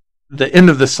it's the end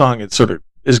of the song, it sort of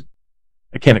is,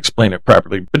 I can't explain it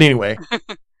properly, but anyway,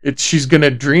 she's going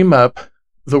to dream up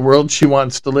the world she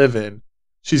wants to live in.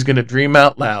 She's going to dream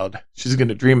out loud. She's going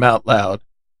to dream out loud.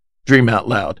 Dream out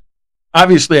loud.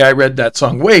 Obviously, I read that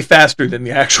song way faster than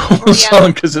the actual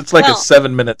song because it's like a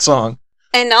 7-minute song.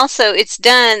 And also,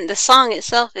 the song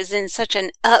itself is in such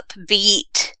an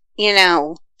upbeat,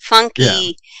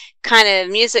 funky kind of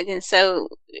music. And so,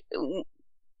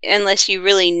 unless you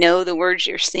really know the words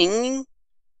you're singing,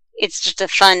 it's just a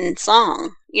fun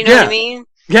song. You know what I mean?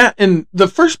 Yeah, and the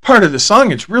first part of the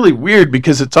song, it's really weird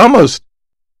because it's almost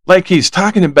like he's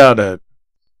talking about an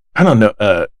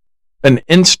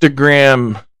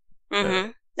Instagram...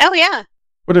 Oh yeah.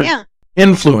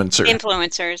 Influencer.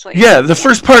 Influencers. The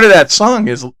first part of that song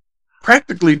is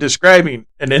practically describing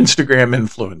an Instagram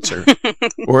influencer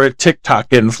or a TikTok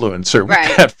influencer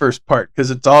with that first part,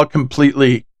 because it's all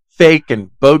completely fake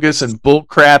and bogus and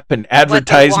bullcrap and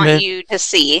advertisement. What they want you to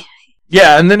see.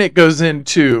 Yeah, and then it goes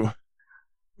into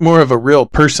more of a real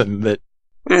person that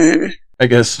I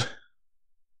guess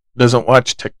doesn't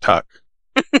watch TikTok,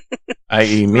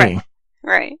 i.e. me.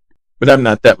 Right. But I'm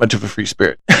not that much of a free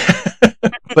spirit.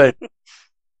 But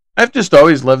I've just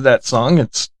always loved that song.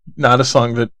 It's not a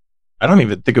song that, I don't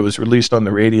even think it was released on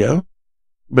the radio,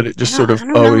 but it just sort of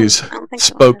always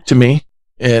spoke to me.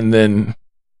 And then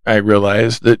I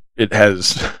realized that it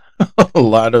has a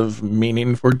lot of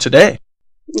meaning for today.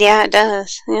 Yeah, it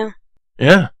does. Yeah.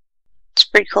 Yeah. It's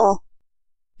pretty cool.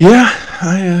 Yeah,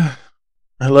 I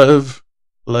love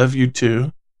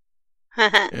U2.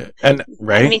 And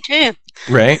right? Me too.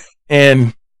 Right?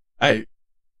 And I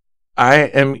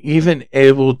am even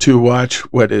able to watch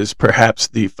what is perhaps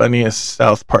the funniest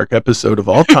South Park episode of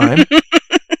all time.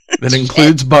 That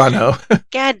includes Bono.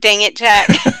 God dang it, Jack.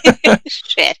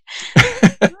 Shit.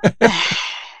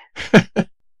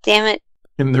 Damn it.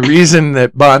 And the reason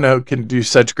that Bono can do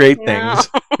such great things,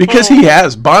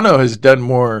 because Bono has done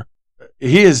more,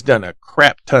 he has done a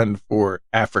crap ton for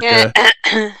Africa.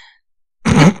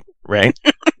 Right?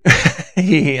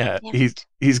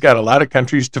 He's got a lot of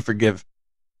countries to forgive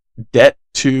debt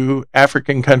to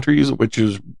African countries, which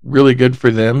is really good for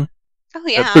them. Oh,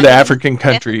 yeah. For the African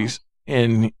countries.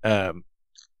 And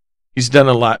he's done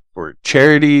a lot for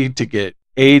charity to get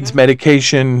AIDS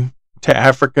medication to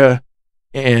Africa.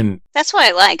 And that's what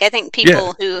I like. I think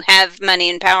people who have money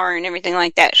and power and everything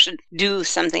like that should do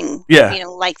something,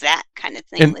 like that kind of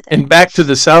thing with it. And back to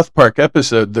the South Park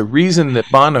episode, the reason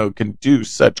that Bono can do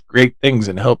such great things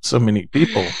and help so many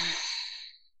people,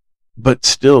 but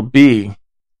still be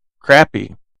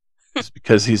crappy, is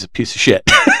because he's a piece of shit.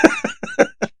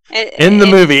 In the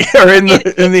movie or in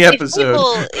the episode.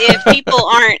 If people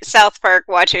aren't South Park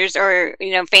watchers or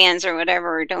fans or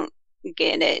whatever, don't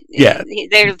get it. Yeah,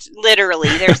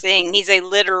 they're saying he's a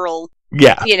literal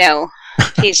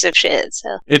piece of shit.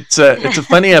 So it's a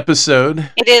funny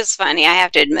episode. It is funny, I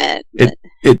have to admit.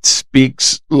 It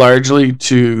speaks largely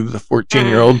to the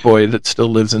 14-year-old boy that still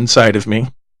lives inside of me.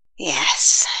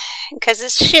 Yes, because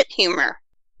it's shit humor.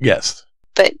 Yes,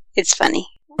 but it's funny.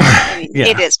 I mean,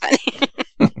 it is funny.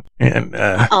 And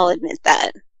I'll admit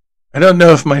that. I don't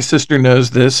know if my sister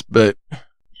knows this, but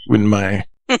when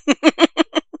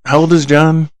how old is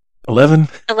John? 11?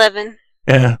 11.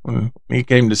 Yeah, when he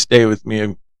came to stay with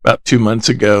me about 2 months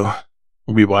ago,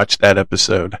 we watched that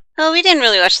episode. Oh, we didn't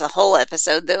really watch the whole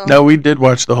episode, though. No, we did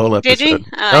watch the whole episode. Did you?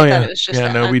 Oh, I thought it was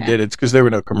just we did. It's because there were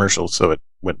no commercials, so it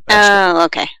went faster. Oh,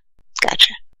 okay.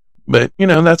 Gotcha. But,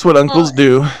 that's what uncles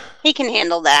do. He can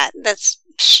handle that. That's...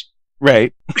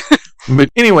 Right.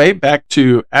 But anyway, back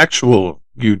to actual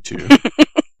U2.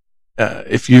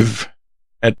 If you've,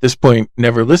 at this point,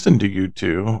 never listened to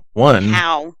U2,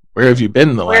 how? Where have you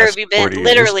been the last 40 years? Where have you been?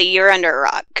 Literally, you're under a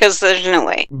rock, because there's no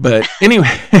way. But anyway,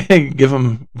 give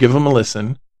them a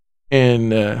listen.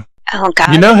 And, oh,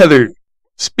 God. Heather,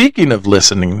 speaking of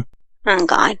listening. Oh,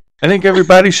 God. I think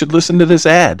everybody should listen to this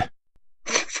ad.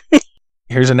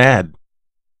 Here's an ad.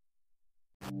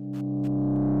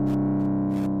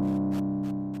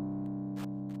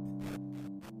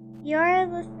 You're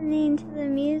listening to the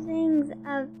musings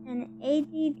of an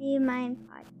ADD Mind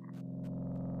podcast.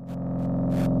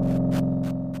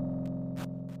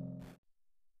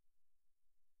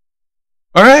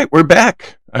 All right, we're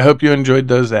back. I hope you enjoyed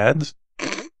those ads.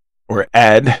 Or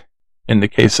ad, in the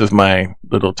case of my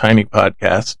little tiny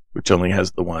podcast, which only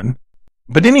has the one.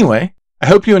 But anyway, I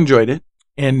hope you enjoyed it.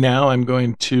 And now I'm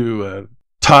going to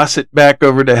toss it back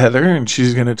over to Heather, and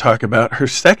she's going to talk about her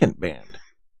second band.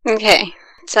 Okay.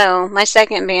 So my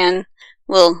second band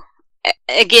will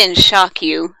again shock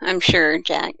you, I'm sure,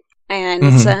 Jack. And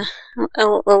it's a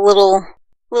little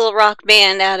rock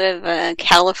band out of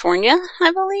California,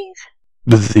 I believe.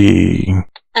 The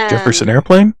Jefferson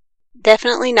Airplane?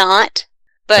 Definitely not.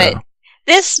 But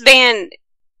this band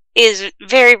is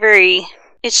very, very,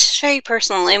 it's very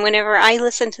personal. And whenever I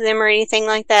listen to them or anything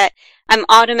like that, I'm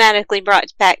automatically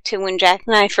brought back to when Jack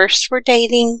and I first were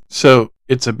dating. So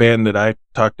it's a band that I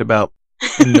talked about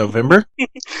in November?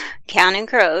 Counting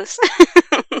Crows.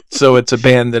 So it's a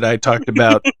band that I talked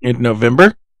about in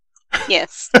November?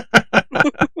 Yes.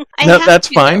 No, that's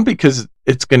fine because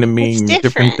it's going to mean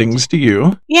different things to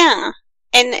you. Yeah.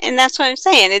 And that's what I'm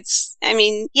saying.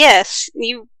 Yes,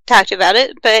 you talked about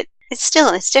it, but it's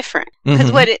different.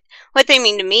 Because what they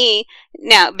mean to me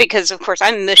now, because of course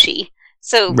I'm mushy.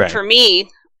 So for me,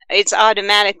 it's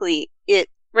automatically, it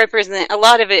represent a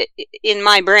lot of it in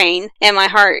my brain and my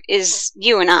heart is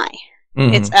you and I.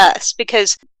 Mm-hmm. It's us,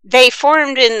 because they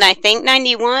formed in, I think,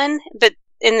 91, and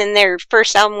then their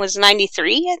first album was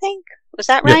 93, I think. Was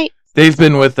that right? They've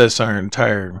been with us our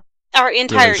entire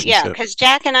because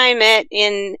Jack and I met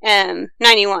in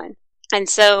 91. And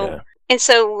so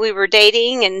we were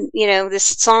dating, and this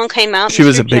song came out. She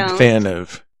was a big fan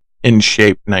of In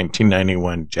Shape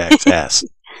 1991 Jack's ass.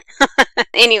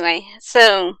 Anyway,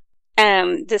 so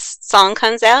this song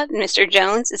comes out, Mr.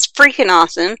 Jones. It's freaking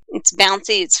awesome. It's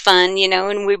bouncy, it's fun,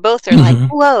 and we both are like,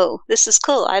 whoa, this is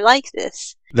cool. I like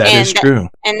this. That is true.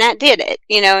 And that did it,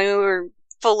 and we were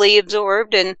fully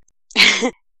absorbed. And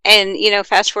and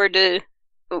fast forward to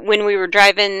when we were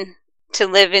driving to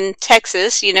live in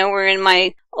Texas. We're in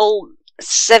my old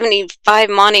 75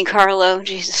 Monte Carlo.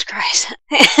 Jesus Christ.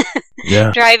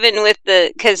 Yeah. Driving with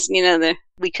because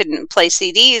we couldn't play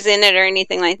CDs in it or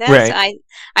anything like that. Right. So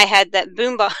I had that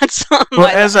boombox on.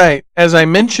 Well, as I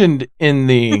mentioned in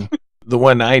the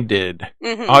one I did,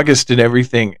 August did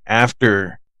everything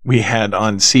after we had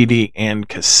on CD and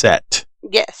cassette.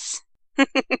 Yes.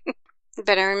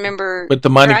 But I remember. But the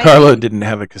Monte Carlo didn't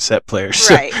have a cassette player.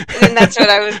 So. Right. And that's what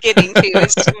I was getting to.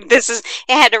 It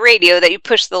had a radio that you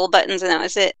push the little buttons and that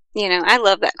was it. I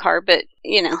love that car, but,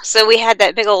 so we had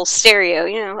that big old stereo,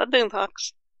 a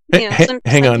boombox.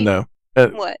 Hang on, though.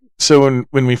 What? So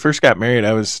when we first got married,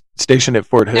 I was stationed at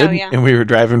Fort Hood, and we were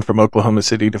driving from Oklahoma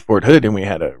City to Fort Hood, and we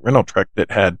had a rental truck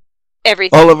that had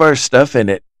everything, all of our stuff in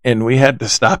it, and we had to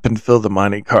stop and fill the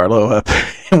Monte Carlo up,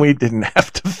 and we didn't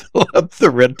have to fill up the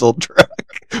rental truck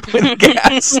with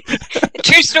gas.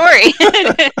 True story.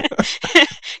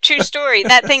 True story.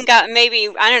 That thing got maybe,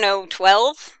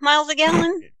 12 miles a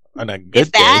gallon. On a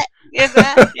good day. Is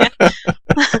that? Yeah.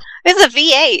 It's a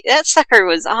V8. That sucker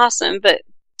was awesome, but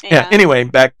yeah. Anyway,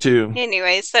 back to.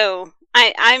 Anyway, so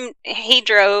he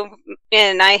drove,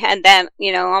 and I had that,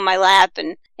 on my lap,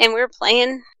 and we were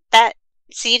playing that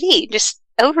CD just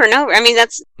over and over. I mean,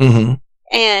 that's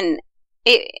and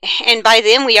by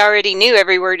then we already knew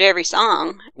every word to every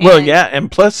song. Well, yeah, and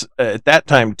plus at that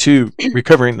time too,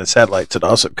 Recovering the Satellites had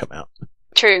also come out.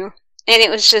 True, and it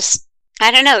was just. I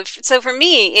don't know. So for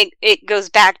me, it goes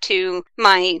back to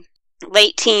my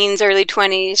late teens, early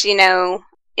 20s,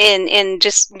 and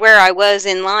just where I was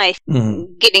in life,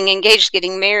 getting engaged,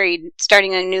 getting married,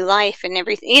 starting a new life and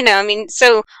everything,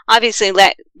 so obviously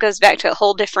that goes back to a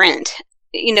whole different,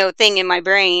 thing in my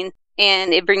brain,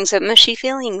 and it brings up mushy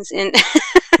feelings. And,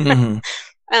 and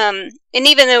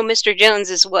even though Mr.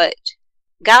 Jones is what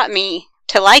got me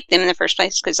to like them in the first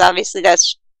place, because obviously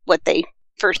that's what they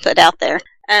first put out there.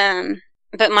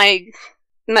 But my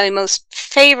most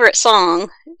favorite song,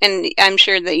 and I'm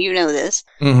sure that you know this,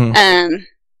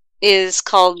 is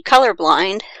called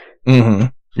Colorblind.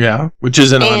 Yeah, which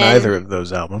isn't on either of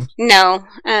those albums. No.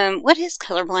 What is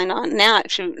Colorblind on now?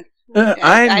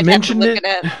 I mentioned it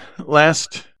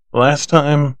last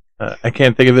time. I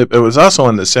can't think of it, but it was also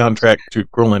on the soundtrack to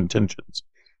Cruel Intentions.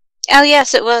 Oh,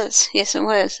 yes, it was. Yes, it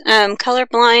was.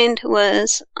 Colorblind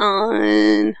was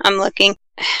on... I'm looking.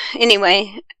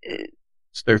 Anyway...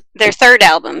 It's their third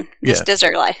album, This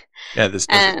Desert Life. Yeah, This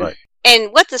Desert Life.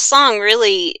 And what the song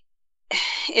really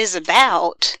is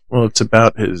about... Well, it's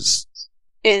about his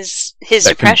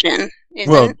depression.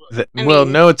 No,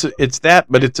 it's that,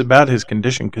 but it's about his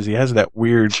condition, because he has that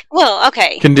weird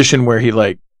condition where he,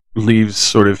 leaves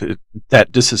sort of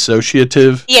that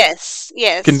disassociative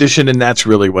condition, and that's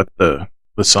really what the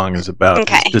song is about,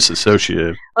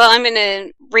 disassociative. Well, I'm going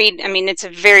to read, it's a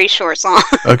very short song.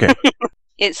 Okay.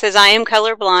 It says, I am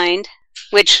colorblind,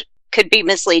 which could be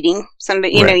misleading.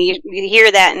 Somebody, you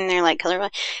hear that and they're like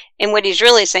colorblind. And what he's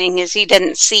really saying is he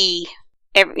doesn't see,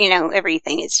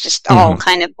 everything. It's just all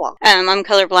kind of blah. I'm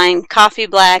colorblind, coffee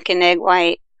black and egg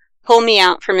white. Pull me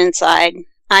out from inside.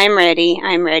 I'm ready,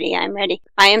 I'm ready, I'm ready.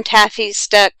 I am taffy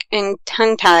stuck and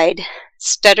tongue-tied,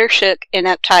 stutter shook and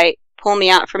uptight. Pull me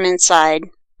out from inside.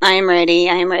 I am ready,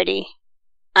 I am ready,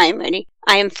 I am ready.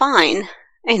 I am fine.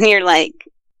 And you're like,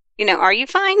 are you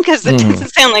fine? Because it doesn't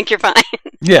sound like you're fine.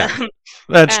 Yeah.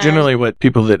 That's generally what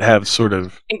people that have sort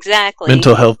of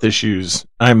mental health issues,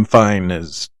 I'm fine,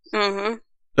 is the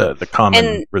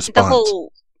common response. The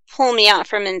whole pull me out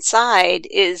from inside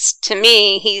is, to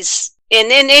me,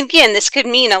 and again, this could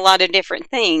mean a lot of different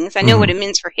things. I know what it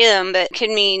means for him, but it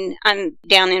could mean I'm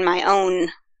down in my own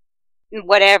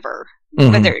whatever.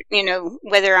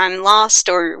 Whether I'm lost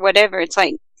or whatever, it's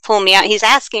like, pull me out. He's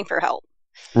asking for help.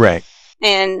 Right.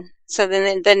 And so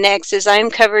then the next is, I am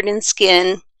covered in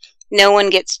skin. No one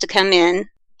gets to come in.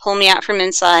 Pull me out from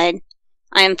inside.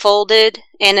 I am folded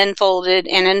and unfolded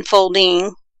and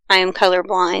unfolding. I am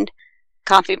colorblind.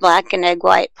 Coffee black and egg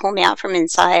white. Pull me out from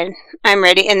inside. I'm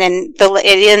ready. And then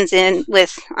it ends in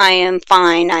with, I am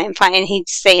fine. I am fine. And he's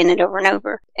saying it over and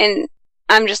over. And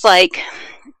I'm just like,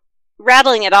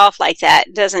 rattling it off like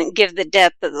that doesn't give the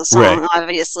depth of the song,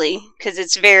 obviously, because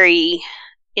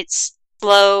it's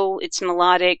slow, it's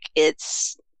melodic,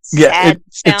 it's sad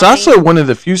it's also one of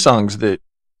the few songs that,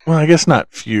 well, I guess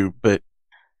not few, but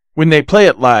when they play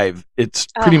it live, it's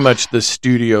pretty much the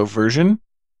studio version,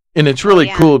 and it's really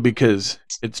cool because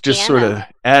it's just sort of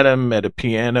Adam at a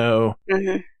piano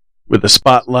with a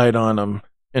spotlight on him.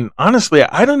 And honestly,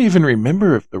 I don't even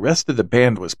remember if the rest of the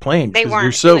band was playing, because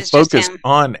you're so focused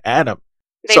on Adam.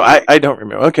 So I don't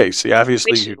remember. Okay, see,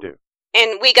 obviously you do.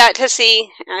 And we got to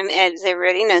see, as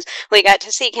everybody knows, we got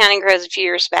to see Counting Crows a few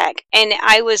years back. And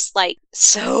I was like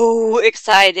so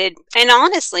excited. And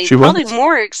honestly, probably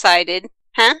more excited.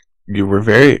 Huh? You were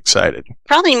very excited.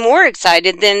 Probably more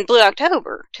excited than Blue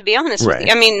October, to be honest with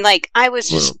you. I mean, like, I was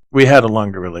just... we had a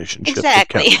longer relationship with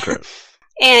Counting Crows.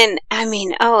 And, I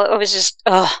mean, it was just,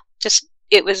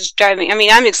 it was driving... I mean,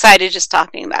 I'm excited just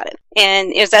talking about it.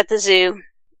 And it was at the Zoo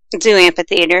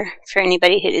Amphitheater, for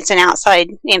anybody who... It's an outside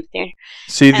amphitheater.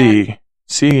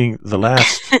 Seeing the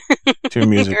last two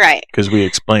music, right? Because we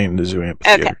explained the Zoo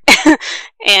Amphitheater. Okay.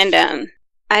 And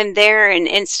I'm there, and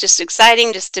it's just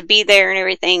exciting just to be there and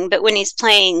everything. But when he's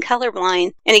playing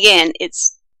Colorblind, and again,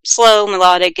 it's slow,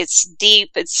 melodic, it's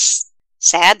deep, it's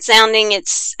sad sounding,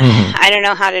 it's I don't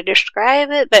know how to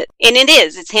describe it, and it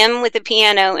is. It's him with a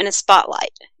piano and a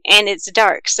spotlight, and it's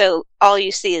dark, so all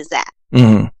you see is that.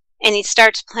 Mm-hmm. And he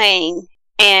starts playing,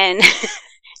 and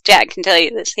Jack can tell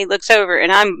you this. He looks over,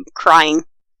 and I'm crying.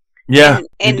 Yeah,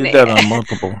 and you did that on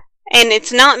multiple. And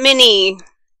it's not many,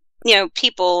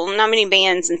 people, not many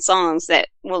bands and songs that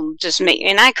will just make,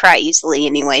 and I cry easily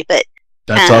anyway, but.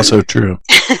 That's also true.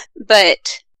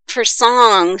 But for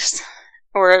songs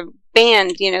or a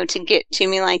band, to get to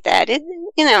me like that,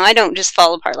 I don't just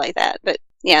fall apart like that. But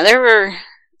yeah, there were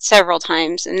several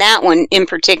times, and that one in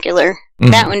particular,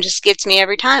 that one just gets me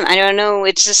every time. I don't know,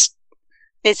 it's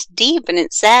deep and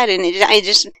it's sad, and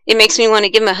it makes me want to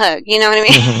give him a hug. You know what I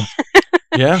mean?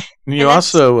 Mm-hmm. Yeah, and you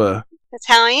also that's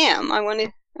how I am. I want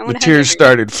to. The tears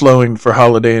started flowing for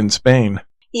Holiday in Spain.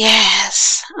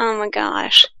 Yes. Oh my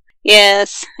gosh.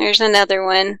 Yes. There's another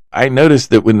one. I noticed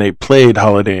that when they played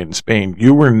Holiday in Spain,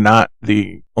 you were not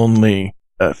the only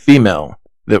female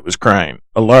that was crying.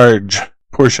 A large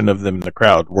portion of them in the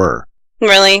crowd were.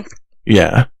 Really?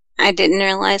 Yeah. I didn't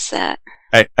realize that.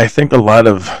 I think a lot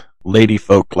of lady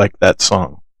folk like that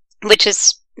song. Which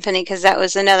is funny, because that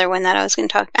was another one that I was going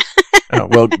to talk about. Oh,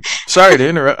 well, sorry to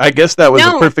interrupt. I guess that was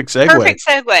a perfect segue. Perfect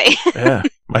segue. Yeah,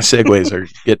 my segues are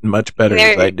getting much better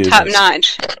as I do top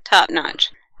this. Top notch.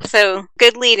 So,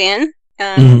 good lead in.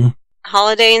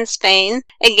 Holiday in Spain.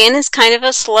 Again, is kind of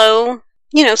a slow,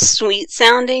 sweet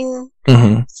sounding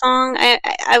song.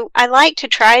 I like to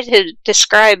try to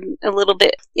describe a little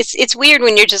bit. It's weird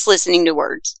when you're just listening to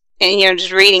words and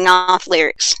just reading off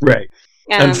lyrics. Right.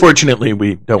 Unfortunately,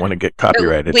 we don't want to get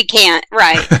copyrighted. We can't,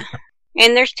 right.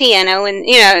 And there's piano, and,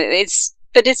 I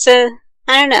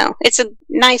don't know, it's a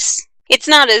nice, it's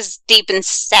not as deep and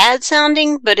sad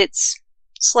sounding, but it's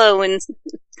slow and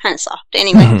kind of soft.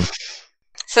 Anyway,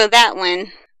 so that one,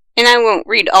 and I won't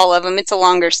read all of them, it's a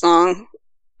longer song.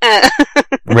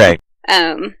 Right.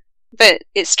 But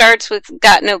it starts with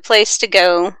 "Got no place to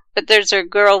go, but there's a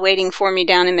girl waiting for me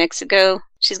down in Mexico.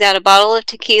 She's got a bottle of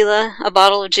tequila, a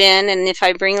bottle of gin, and if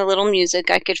I bring a little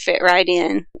music, I could fit right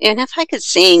in. And if I could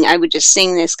sing, I would just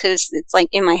sing this, because it's like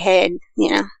in my head,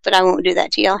 but I won't do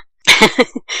that to y'all.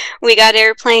 We got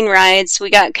airplane rides, we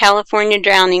got California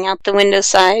drowning out the window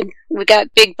side, we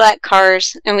got big black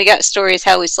cars, and we got stories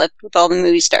how we slept with all the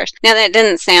movie stars. Now, that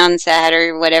doesn't sound sad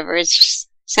or whatever, it just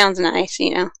sounds nice,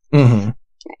 Mm-hmm.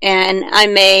 And I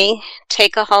may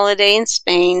take a holiday in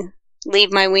Spain,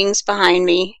 leave my wings behind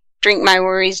me, drink my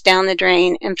worries down the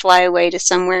drain, and fly away to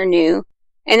somewhere new.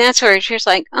 And that's where it's just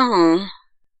like, oh,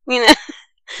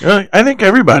 I think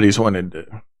everybody's wanted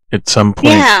to, at some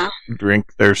point,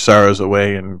 drink their sorrows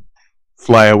away and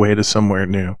fly away to somewhere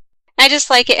new. I just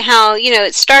like it how,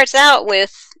 it starts out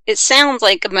with, it sounds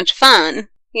like a bunch of fun,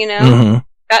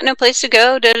 Got no place to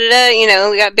go, da-da-da,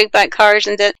 we got big black cars,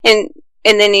 and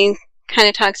then he kind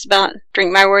of talks about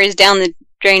drink my worries down the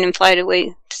drain and fly away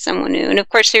to someone new. And of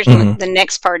course, here's the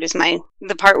next part is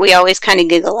the part we always kind of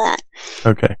giggle at.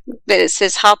 Okay. But it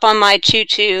says, hop on my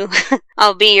choo-choo.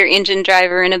 I'll be your engine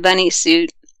driver in a bunny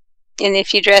suit. And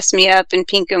if you dress me up in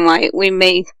pink and white, we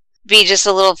may be just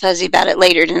a little fuzzy about it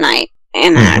later tonight.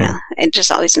 And I don't know. It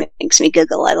just always makes me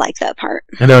giggle. I like that part.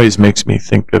 It always makes me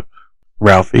think of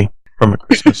Ralphie from A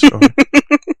Christmas Story.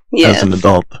 As an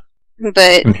adult.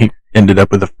 But and he ended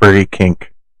up with a furry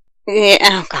kink. Yeah,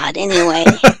 oh God, anyway.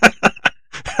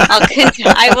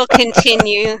 I will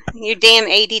continue. Your damn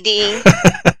ADD.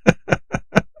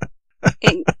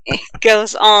 It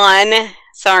goes on.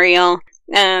 Sorry, y'all.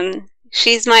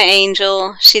 She's my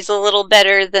angel. She's a little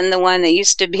better than the one that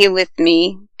used to be with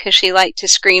me, because she liked to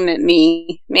scream at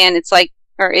me. Man, it's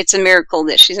a miracle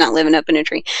that she's not living up in a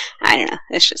tree. I don't know.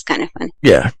 It's just kind of funny.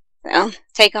 Yeah. So,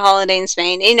 take a holiday in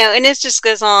Spain. And it just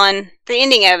goes on. The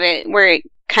ending of it, where it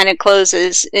kind of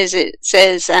closes is it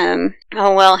says, oh,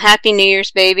 well, Happy New Year's,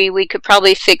 baby. We could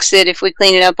probably fix it if we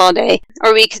clean it up all day.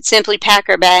 Or we could simply pack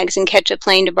our bags and catch a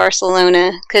plane to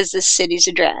Barcelona because this city's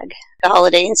a drag. The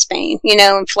holiday in Spain,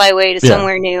 and fly away to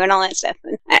somewhere new and all that stuff.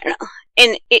 And I don't know.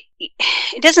 And it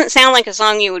doesn't sound like a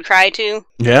song you would cry to.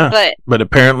 Yeah. But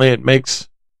apparently it makes...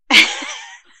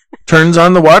 turns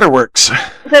on the waterworks.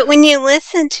 But when you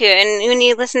listen to it, and when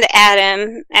you listen to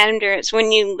Adam Duritz,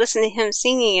 when you listen to him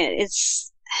singing it,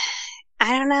 it's,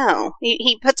 I don't know.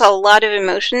 He puts a lot of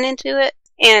emotion into it.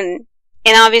 And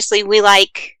obviously we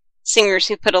like singers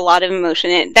who put a lot of emotion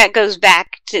in it. That goes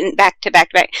back to back.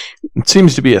 It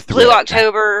seems to be a thread. Blue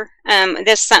October.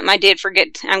 This is something I did forget.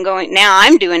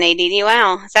 I'm doing ADD.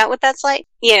 Wow. Is that what that's like?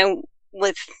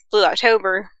 With Blue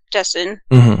October, Justin.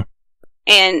 Mm-hmm.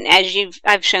 And as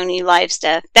I've shown you live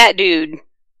stuff, that dude.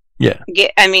 Yeah. You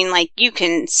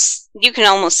can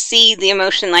almost see the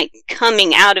emotion like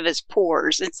coming out of his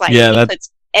pores. It's like he puts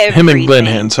everything. Him and Glenn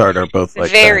Hansard are both like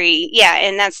that. Yeah,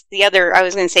 and that's the other. I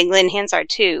was going to say Glenn Hansard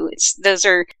too. Those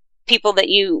are people that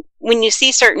when you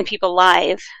see certain people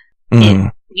live,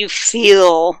 you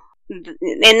feel,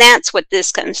 and that's what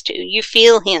this comes to. You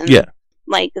feel him. Yeah.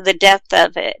 Like the depth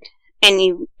of it,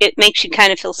 and it makes you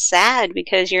kind of feel sad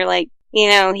because you're like.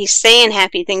 He's saying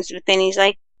happy things, but then he's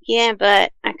like, yeah,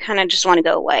 but I kind of just want to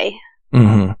go away.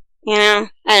 Mm-hmm. I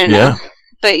don't know.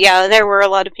 But yeah, there were a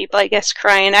lot of people, I guess,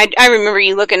 crying. I remember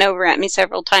you looking over at me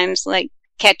several times, like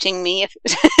catching me if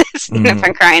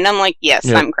I'm crying. I'm like,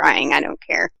 yes, I'm crying. I don't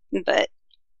care. But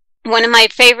one of my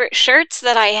favorite shirts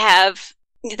that I have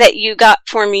that you got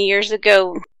for me years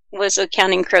ago was a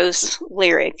Counting Crows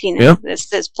lyric, this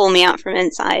says, pull me out from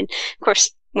inside. Of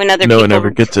course, when other people one ever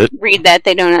gets it. Read that,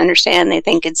 they don't understand. They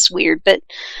think it's weird, but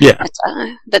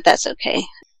but that's okay.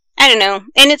 I don't know,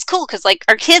 and it's cool because like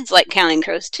our kids like Counting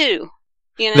Crows too.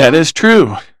 That is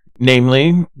true.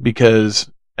 Namely,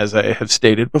 because as I have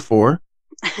stated before,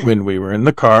 when we were in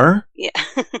the car,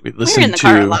 we listened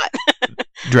to a lot.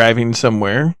 driving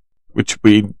somewhere, which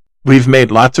we've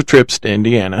made lots of trips to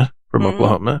Indiana from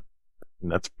Oklahoma,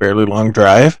 and that's a fairly long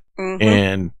drive,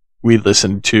 and we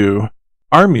listened to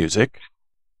our music.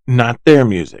 Not their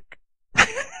music.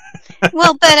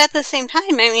 Well, but at the same time,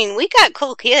 we got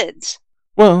cool kids.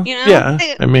 Well, yeah.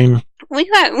 We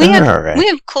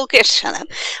have cool kids. Shut up.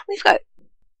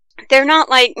 They're not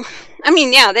like.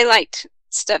 They liked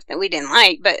stuff that we didn't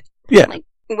like, but like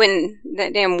when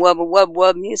that damn wub wub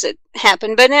wub music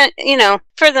happened. But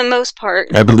for the most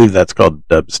part, I believe that's called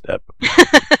dubstep.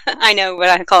 I know, but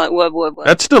I call it wub wub wub.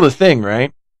 That's still a thing,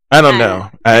 right? I don't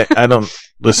know. I don't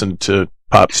listen to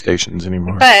pop stations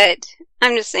anymore. But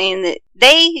I'm just saying that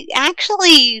they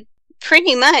actually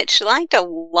pretty much liked a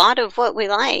lot of what we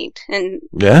liked. And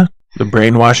yeah, the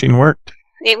brainwashing worked.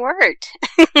 It worked.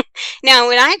 Now,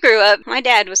 when I grew up, my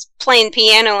dad was playing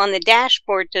piano on the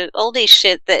dashboard to oldies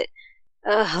shit that...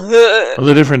 Well,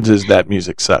 the difference is that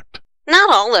music sucked.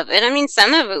 Not all of it.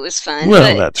 Some of it was fun.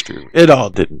 Well, that's true. It all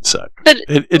didn't suck. But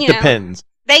it depends.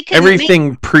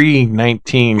 Everything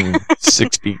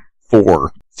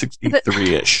pre-1964...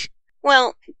 63-ish.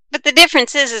 Well, but the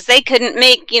difference is they couldn't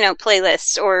make,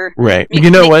 playlists or right. You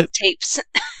know what? Tapes.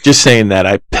 Just saying that,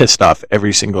 I pissed off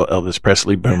every single Elvis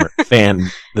Presley boomer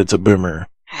fan that's a boomer.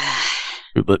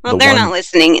 Well, they're not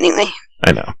listening anyway.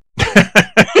 I know.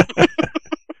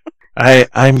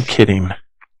 I'm kidding.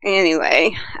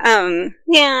 Anyway, I'm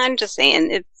just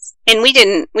saying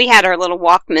and we had our little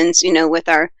Walkmans, with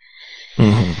our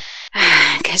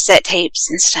cassette tapes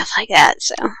and stuff like that,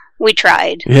 so we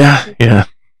tried. Yeah.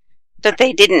 But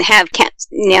they didn't have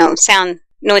sound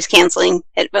noise canceling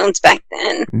headphones back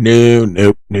then.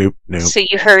 Nope. So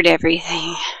you heard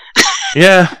everything.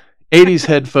 Yeah, 80s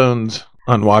headphones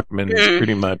on Walkman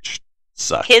pretty much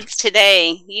suck. Kids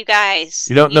today, you guys.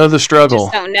 You don't know the struggle.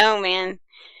 Just don't know, man.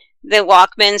 The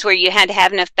Walkmans where you had to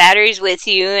have enough batteries with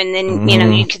you, and then,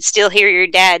 you could still hear your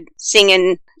dad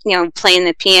singing, playing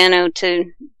the piano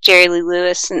to Jerry Lee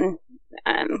Lewis and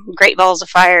Great Balls of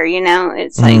Fire,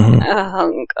 it's like,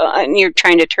 oh God, and you're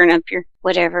trying to turn up your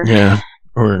whatever. Yeah,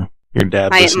 or your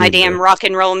dad my damn rock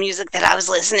and roll music that I was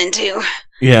listening to.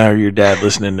 Yeah, or your dad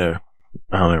listening to,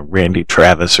 I don't know, Randy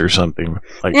Travis or something.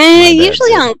 Like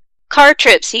usually on car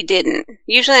trips he didn't.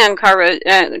 Usually on car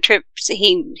trips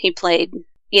he played,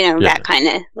 that kind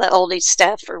of oldie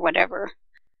stuff or whatever.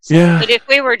 So, yeah. But if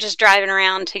we were just driving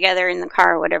around together in the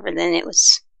car or whatever, then it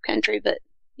was country. But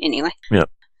anyway. Yeah.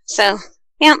 So,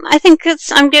 yeah, I think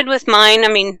I'm good with mine.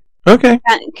 Okay.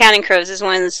 Counting Crows is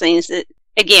one of those things that,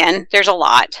 again, there's a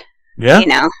lot.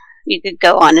 Yeah. You could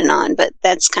go on and on, but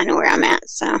that's kind of where I'm at.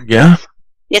 So yeah,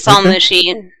 it's all mushy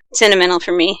and sentimental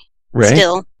for me. Right.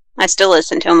 I still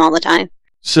listen to them all the time.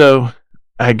 So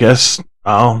I guess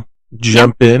I'll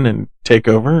jump in and take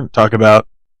over and talk about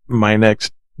my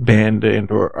next band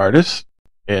and or artist,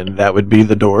 and that would be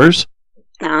The Doors.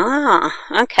 Ah,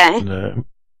 okay. The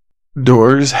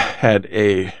Doors had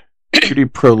a pretty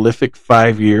prolific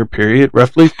 5-year period,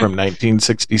 roughly from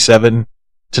 1967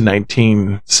 to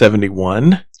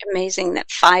 1971. Amazing that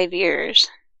 5 years.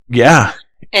 Yeah.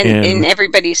 And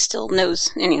everybody still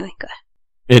knows. Anyway, go ahead.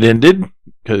 It ended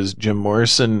because Jim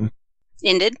Morrison...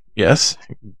 Ended? Yes.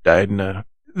 Died in a...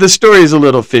 The story's a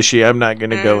little fishy. I'm not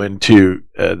going to go into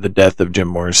the death of Jim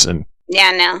Morrison.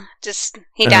 Yeah, no. Just,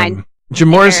 he died. Jim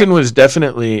Morrison was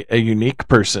definitely a unique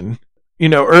person. You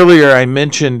know, earlier I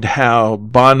mentioned how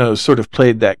Bono sort of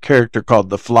played that character called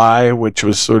The Fly, which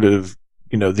was sort of,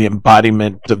 you know, the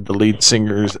embodiment of the lead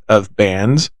singers of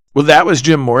bands. Well, that was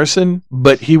Jim Morrison,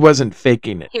 but he wasn't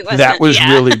faking it. That was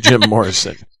really Jim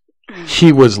Morrison.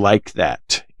 He was like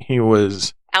that. He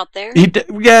was... out there? He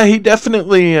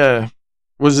definitely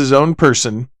was his own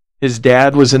person. His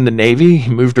dad was in the Navy.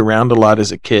 He moved around a lot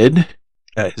as a kid.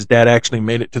 His dad actually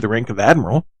made it to the rank of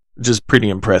admiral, which is pretty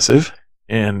impressive.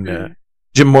 And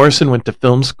Jim Morrison went to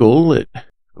film school at, I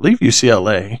believe,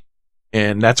 UCLA,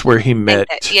 and that's where he met.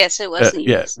 Yes, it was.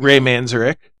 Ray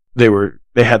Manzarek.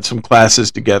 They had some classes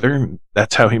together, and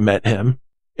that's how he met him.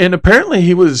 And apparently,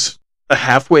 he was a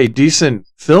halfway decent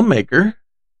filmmaker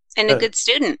and a good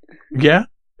student. Yeah.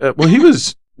 Well, he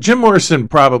was. Jim Morrison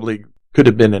probably could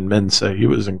have been in Mensa. He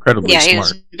was incredibly smart. Yeah, he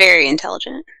was very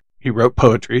intelligent. He wrote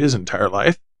poetry his entire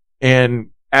life. And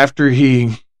after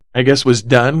he, I guess, was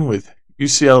done with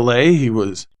UCLA,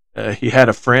 he had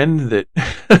a friend that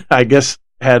I guess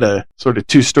had a sort of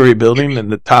 2-story building,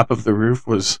 and the top of the roof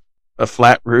was a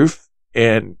flat roof.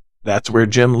 And that's where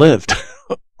Jim lived,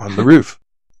 on the roof.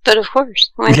 But of course.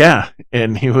 Yeah.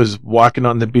 And he was walking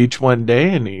on the beach one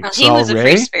day, and he saw was Ray. A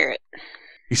free spirit.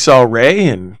 He saw Ray,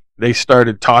 and they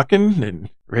started talking, and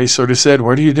Ray sort of said,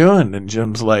 "What are you doing?" And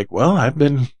Jim's like, "Well, I've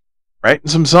been writing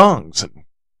some songs." And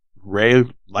Ray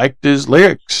liked his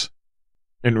lyrics.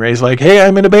 And Ray's like, "Hey,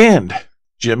 I'm in a band."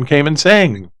 Jim came and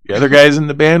sang. The other guys in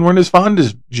the band weren't as fond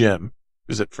as Jim,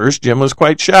 because at first Jim was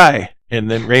quite shy. And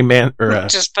then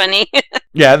which is funny.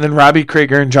 Yeah, and then Robbie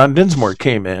Krieger and John Dinsmore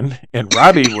came in, and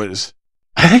Robbie was,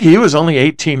 I think he was only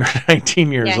 18 or 19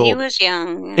 years old. Yeah, he was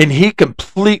young. Yeah. And he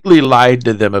completely lied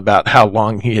to them about how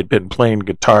long he had been playing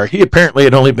guitar. He apparently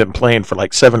had only been playing for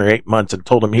like 7 or 8 months, and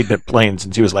told him he'd been playing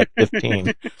since he was like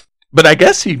 15. But I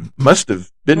guess he must have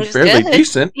been fairly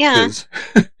decent, because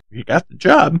he got the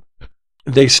job.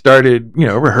 They started,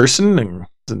 rehearsing, and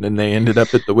then they ended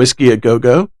up at the Whiskey A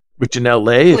Go-Go, which in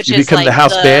L.A., if you become the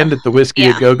house band at the Whiskey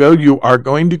A Go-Go, you are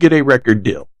going to get a record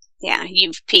deal. Yeah,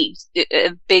 you've peaked.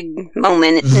 A big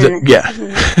moment.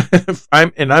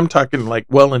 I'm talking like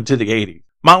well into the 80s.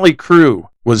 Motley Crue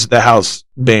was the house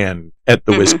band at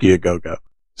the Whiskey A Go-Go.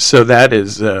 So that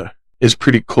is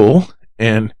pretty cool.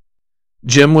 And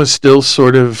Jim was still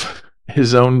sort of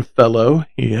his own fellow.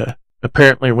 He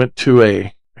apparently went to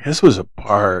I guess it was a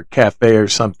bar or cafe or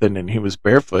something, and he was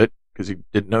barefoot because he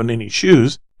didn't own any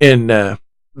shoes. And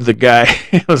the guy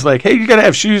was like, "Hey, you got to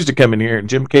have shoes to come in here." And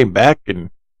Jim came back,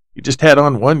 and he just had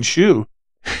on one shoe.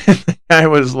 And the guy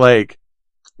was like,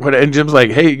 "What?" And Jim's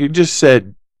like, "Hey, you just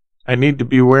said I need to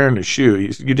be wearing a shoe.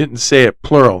 You didn't say it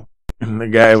plural." And the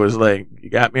guy was like, "You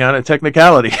got me on a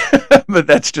technicality." But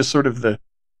that's just sort of the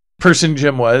person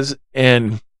Jim was.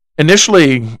 And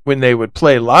initially, when they would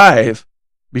play live,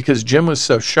 because Jim was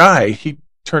so shy, he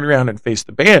turned around and faced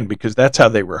the band, because that's how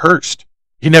they rehearsed.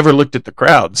 He never looked at the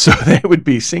crowd, so they would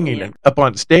be singing up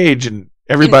on stage, and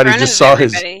everybody just saw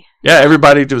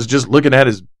everybody was just looking at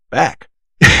his back.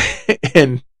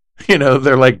 And,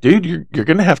 they're like, "Dude, you're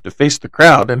going to have to face the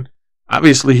crowd." And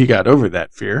obviously he got over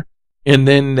that fear. And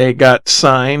then they got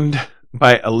signed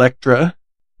by Elektra,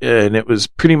 and it was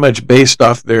pretty much based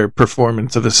off their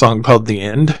performance of a song called The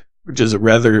End, which is a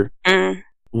rather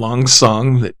long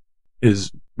song that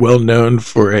is well known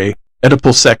for a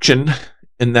Oedipal section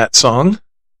in that song.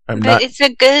 It's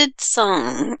a good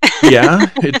song. Yeah,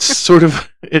 it's sort of,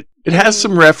 it has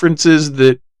some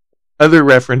other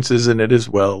references in it as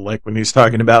well, like when he's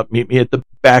talking about "meet me at the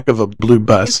back of a blue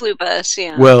bus." Blue bus,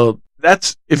 yeah. Well,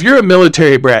 if you're a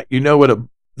military brat, you know what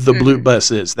the blue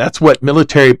bus is. That's what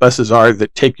military buses are,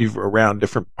 that take you around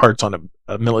different parts on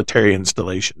a military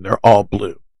installation. They're all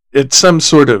blue. It's some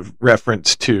sort of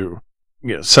reference to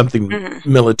something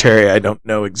military. I don't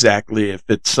know exactly if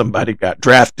it's somebody got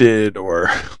drafted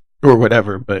or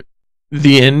whatever, but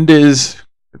The End it's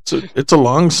a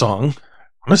long song.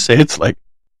 I'm gonna say it's like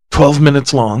 12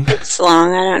 minutes long. It's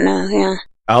long. I don't know.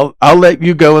 Yeah. I'll let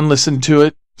you go and listen to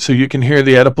it so you can hear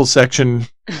the Oedipal section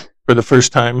for the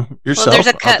first time yourself. Well, there's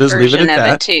a cut version of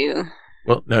it too.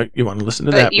 Well, no, you want to listen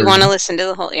to but that. You want to listen to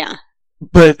the whole, yeah.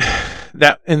 But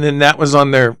that was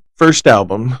on their first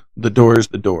album, The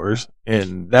Doors,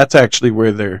 and that's actually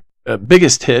where their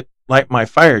biggest hit, Light My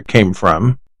Fire, came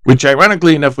from, which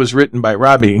ironically enough was written by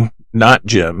Robbie, not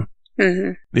Jim.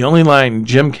 Mm-hmm. The only line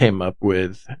Jim came up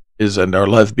with is, "And Our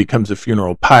Love Becomes a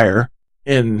Funeral Pyre,"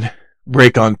 and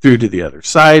 "Break On Through to the Other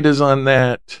Side" is on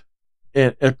that.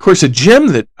 And of course, a gem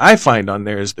that I find on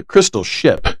there is "The Crystal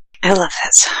Ship." I love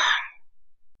that song.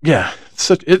 Yeah,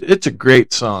 it's a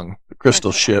great song, "The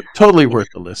Crystal Ship." Totally worth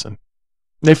a listen.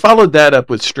 They followed that up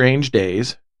with "Strange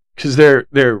Days," because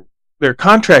their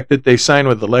contract that they signed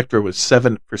with Elektra was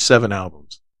 7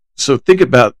 albums. So think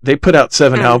about, they put out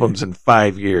 7 albums in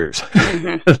 5 years.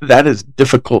 Mm-hmm. That is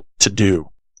difficult to do.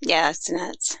 Yeah, it's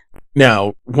nuts.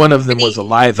 Now, one of them was a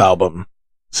live album,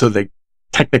 so they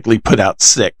technically put out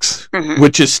 6, mm-hmm.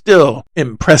 which is still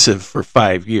impressive for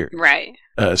 5 years. Right.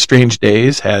 Strange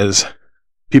Days has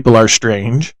People Are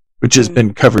Strange, which has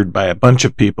been covered by a bunch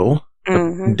of people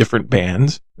in different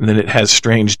bands. And then it has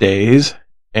Strange Days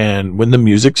and When the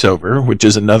Music's Over, which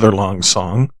is another long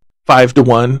song. 5 to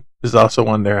 1 is also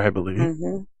on there, I believe.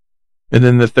 Mm-hmm. And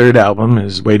then the third album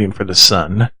is Waiting for the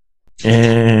Sun.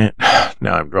 And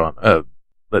now I'm drawing.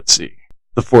 Let's see.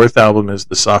 The fourth album is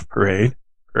The Soft Parade,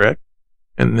 correct?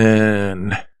 And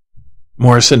then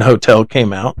Morrison Hotel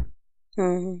came out.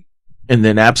 Mm-hmm. And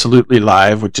then Absolutely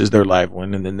Live, which is their live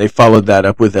one. And then they followed that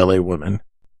up with LA Woman.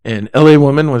 And LA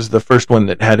Woman was the first one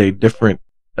that had a different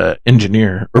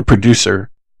engineer or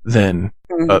producer than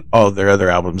all their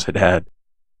other albums had had.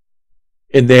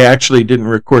 And they actually didn't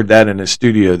record that in a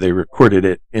studio. They recorded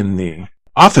it in the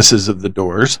offices of the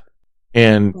Doors.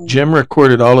 And Jim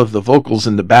recorded all of the vocals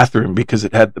in the bathroom because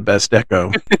it had the best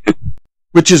echo,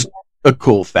 which is a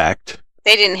cool fact.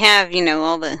 They didn't have,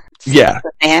 all the stuff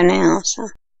that they have now. So.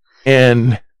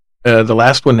 And the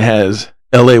last one has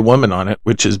LA Woman on it,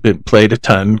 which has been played a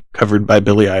ton, covered by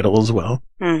Billy Idol as well.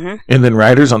 Mm-hmm. And then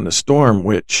Riders on the Storm,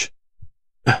 which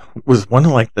was one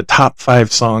of the top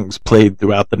 5 songs played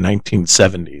throughout the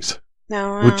 1970s,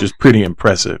 which is pretty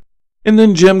impressive. And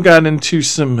then Jim got into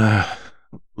some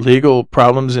legal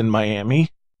problems in Miami.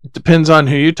 It depends on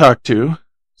who you talk to.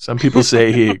 Some people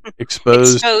say he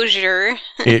exposed little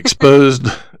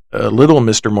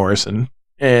Mr. Morrison,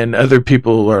 and other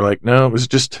people are like, no, it was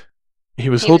just he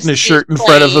was holding his shirt in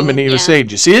front of him, and he was saying,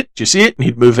 "Do you see it? Do you see it?" And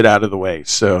he'd move it out of the way.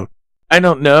 So I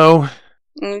don't know.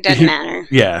 It doesn't matter.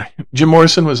 Yeah, Jim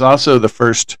Morrison was also the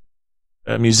first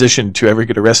musician to ever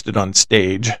get arrested on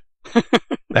stage.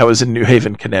 That was in New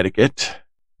Haven, Connecticut.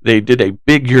 They did a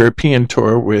big European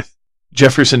tour with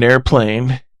Jefferson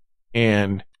Airplane,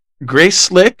 and Grace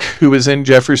Slick, who was in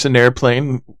Jefferson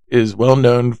Airplane, is well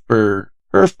known for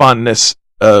her fondness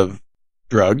of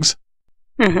drugs.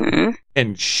 Mm-hmm.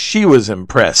 And she was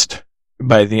impressed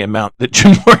by the amount that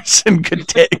Jim Morrison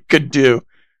could do.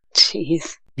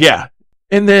 Jeez. Yeah.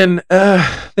 And then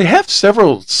they have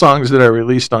several songs that are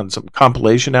released on some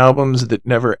compilation albums that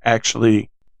never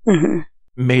actually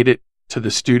made it to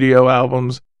the studio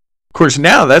albums. Of course,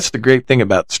 now that's the great thing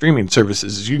about streaming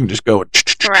services is you can just go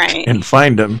and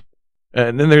find them.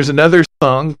 And then there's another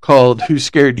song called Who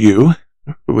Scared You,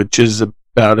 which is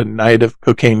about a night of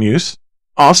cocaine use.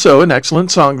 Also an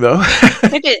excellent song, though.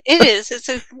 It is.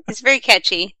 It's very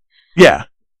catchy. Yeah.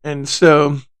 And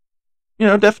so,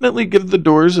 definitely give the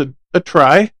Doors a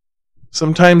try.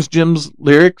 Sometimes Jim's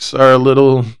lyrics are a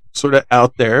little sort of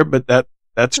out there, but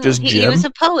that's just Jim. He was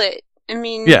a poet. I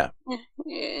mean... Yeah.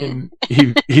 And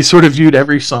he sort of viewed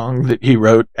every song that he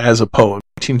wrote as a poem.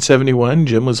 In 1971,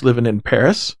 Jim was living in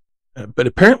Paris, but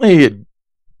apparently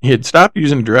he had stopped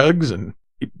using drugs and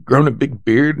he'd grown a big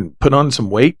beard and put on some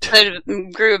weight.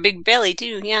 But grew a big belly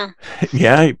too, yeah.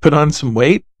 Yeah, he put on some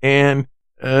weight and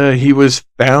he was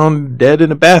found dead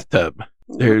in a bathtub.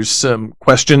 There's some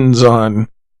questions on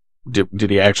did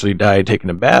he actually die taking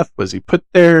a bath? Was he put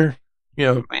there?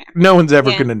 No one's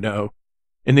ever going to know.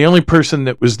 And the only person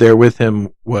that was there with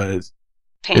him was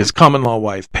his common law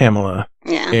wife, Pamela.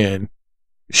 Yeah. And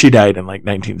she died in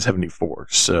 1974.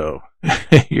 So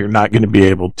you're not going to be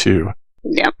able to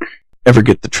ever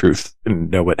get the truth and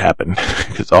know what happened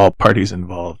because all parties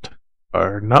involved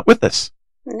are not with us.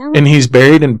 No. And he's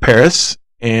buried in Paris,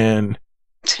 and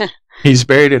he's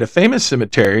buried at a famous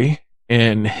cemetery,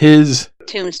 and his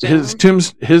tombstone.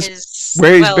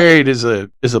 Where he's buried is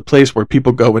a place where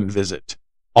people go and visit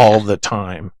all the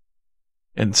time.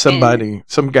 And some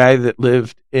guy that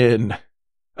lived in,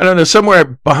 I don't know, somewhere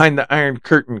behind the Iron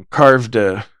Curtain carved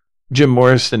a Jim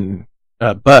Morrison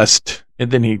bust,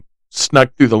 and then he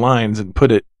snuck through the lines and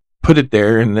put it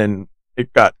there, and then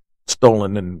it got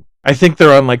stolen and I think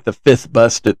they're on like the 5th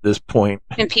bust at this point.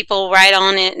 And people write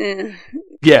on it and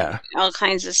Yeah. all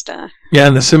kinds of stuff. Yeah,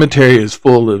 and the cemetery is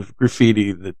full of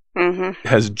graffiti that Mm-hmm.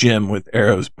 has Jim with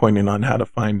arrows pointing on how to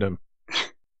find him.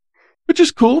 Which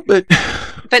is cool, but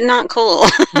But not cool.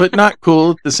 but not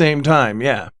cool at the same time,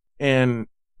 yeah. And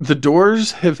the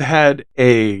Doors have had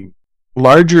a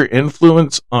larger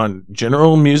influence on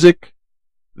general music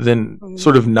than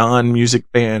sort of non-music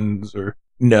fans or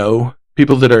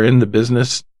people that are in the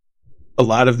business. A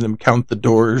lot of them count the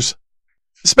Doors,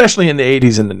 especially in the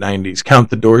 80s and the 90s, count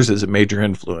the Doors as a major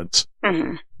influence.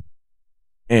 Mm-hmm.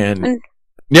 And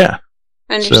yeah.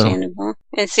 Understandable.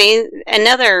 And see,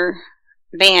 another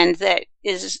band that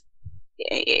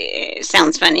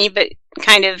sounds funny, but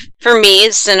kind of, for me,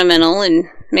 is sentimental and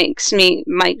makes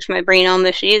my brain all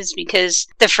mushy is because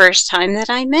the first time that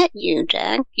I met you,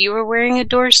 Jack, you were wearing a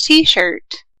Doors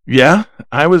t-shirt. Yeah,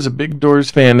 I was a big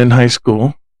Doors fan in high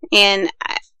school. And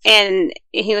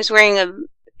he was wearing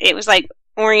it was like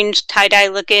orange tie-dye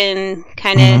looking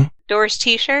kind of Doors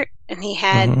t-shirt, and he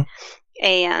had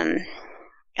a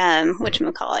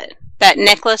whatchamacallit, that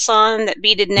necklace on, that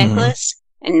beaded necklace,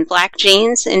 and black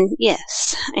jeans, and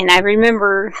yes, and I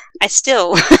remember, that's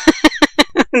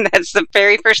the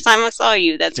very first time I saw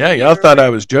you. Y'all thought I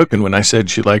was joking when I said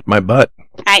she liked my butt.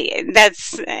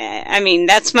 That's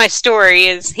my story,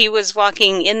 is he was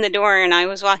walking in the door and I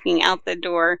was walking out the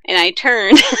door, and I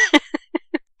turned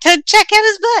to check out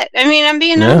his butt. I mean, I'm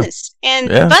being honest. And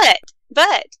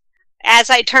but as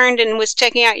I turned and was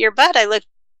checking out your butt, I looked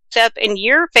up and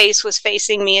your face was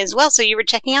facing me as well, so you were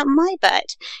checking out my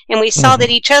butt, and we saw that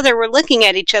each other were looking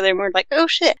at each other, and we're like, oh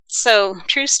shit. So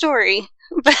true story.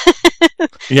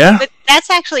 Yeah, but that's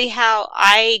actually how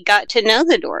I got to know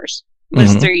the Doors,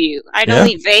 was through you. I'd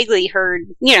only vaguely heard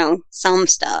some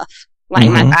stuff like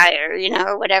my fire,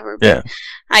 or whatever, but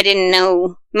I didn't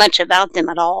know much about them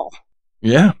at all.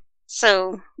 Yeah.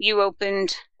 So you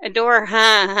opened a door,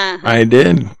 huh? I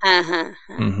did.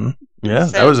 Yeah,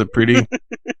 that was a pretty good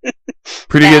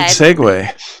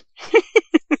segue.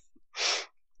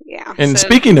 Yeah. And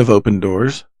speaking of open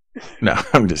doors, no,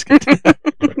 I'm just kidding.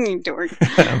 You dork.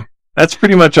 That's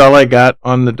pretty much all I got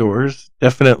on the Doors.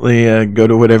 Definitely go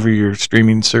to whatever your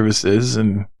streaming service is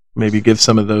and maybe give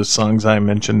some of those songs I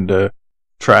mentioned a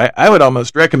try. I would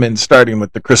almost recommend starting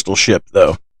with The Crystal Ship,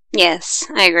 though. Yes,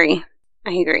 I agree.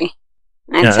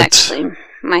 That's actually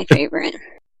my favorite.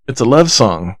 It's a love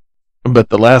song, but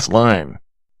the last line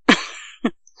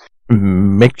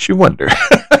makes you wonder.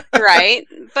 Right,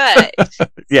 but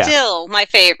still my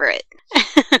favorite.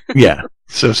 Yeah,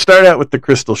 so start out with The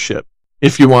Crystal Ship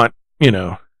if you want,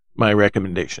 my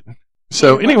recommendation.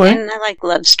 So anyway. And I like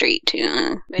Love Street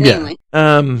too. But anyway.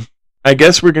 I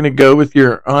guess we're going to go with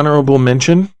your honorable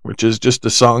mention, which is just a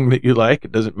song that you like.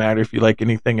 It doesn't matter if you like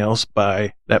anything else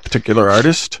by that particular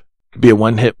artist. It could be a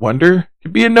one-hit wonder. It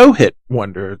could be a no-hit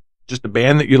wonder. Just a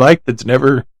band that you like that's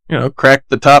never, cracked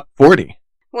the top 40.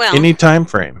 Well, any time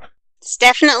frame. It's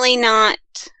definitely not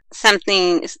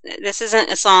something. This isn't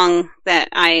a song that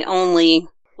I only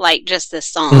like just this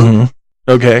song.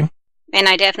 Okay. And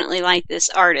I definitely like this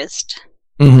artist.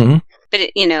 But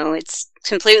it's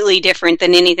completely different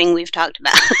than anything we've talked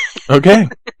about. Okay.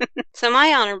 So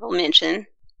my honorable mention.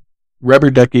 Rubber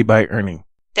Ducky by Ernie.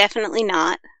 Definitely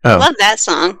not. Oh. Love that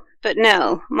song. But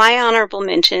no, my honorable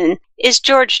mention is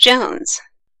George Jones.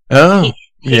 Oh,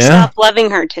 he stopped loving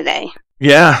her today.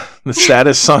 Yeah, the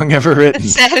saddest song ever written. The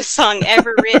saddest song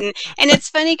ever written. And it's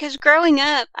funny because growing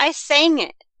up, I sang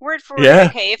it word for word. Yeah.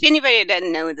 Okay, if anybody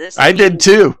doesn't know this. I did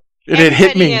too. It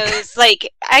hit me. Knows,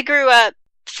 I grew up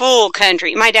full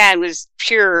country. My dad was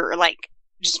pure,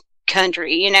 just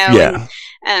country, Yeah.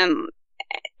 And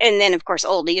then, of course,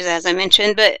 oldies, as I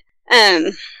mentioned. But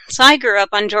so I grew up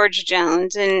on George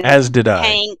Jones, and as did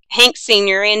I. Hank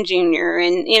Sr. and Jr.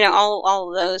 and all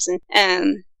of those,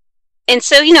 and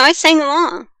so I sang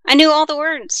along. I knew all the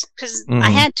words because I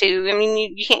had to. I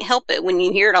mean, you can't help it when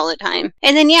you hear it all the time.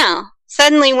 And then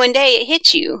suddenly one day it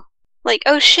hits you, like,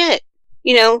 oh shit,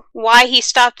 why he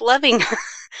stopped loving her.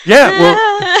 Yeah,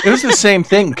 well, it was the same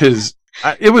thing because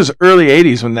it was early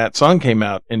 80s when that song came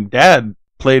out, and Dad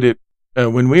played it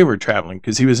when we were traveling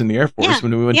because he was in the Air Force. Yeah,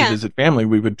 when we went to visit family,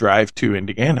 we would drive to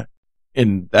Indiana.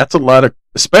 And that's a lot of,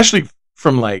 especially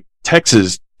from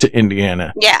Texas to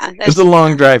Indiana. Yeah. It's a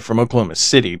long drive from Oklahoma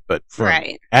City, but from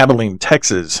Abilene,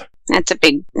 Texas that's a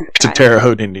big drive. To Terre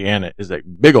Haute, Indiana is a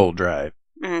big old drive.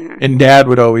 Mm-hmm. And Dad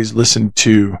would always listen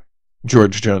to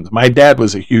George Jones. My dad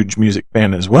was a huge music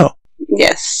fan as well.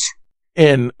 Yes.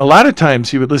 And a lot of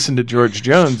times he would listen to George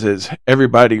Jones as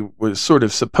everybody was sort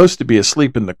of supposed to be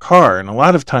asleep in the car. And a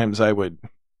lot of times I would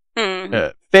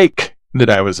fake that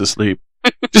I was asleep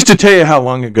Just to tell you how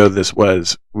long ago this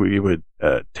was, we would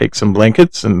take some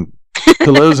blankets and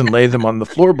pillows and lay them on the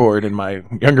floorboard, and my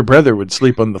younger brother would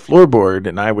sleep on the floorboard,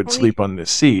 and I would sleep on the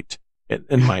seat,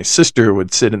 and my sister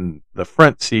would sit in the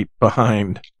front seat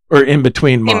behind, or in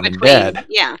between Mom and Dad.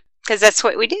 Yeah, because that's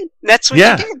what we did. That's what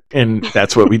you did. And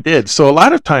that's what we did. So a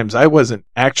lot of times I wasn't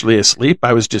actually asleep.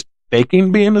 I was just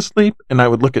faking being asleep, and I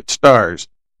would look at stars.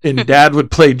 And Dad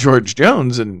would play George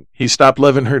Jones, and He Stopped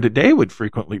Loving Her Today would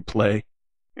frequently play.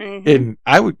 And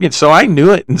so I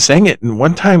knew it and sang it. And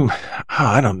one time,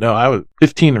 I don't know, I was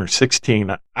 15 or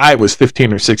 16. I was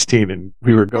 15 or 16, and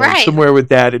we were going somewhere with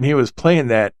Dad, and he was playing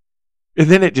that. And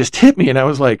then it just hit me, and I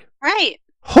was like,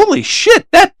 holy shit,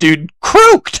 that dude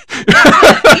croaked.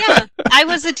 Yeah, I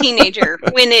was a teenager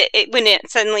when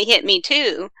it suddenly hit me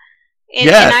too.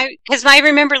 Because I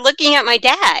remember looking at my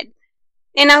dad,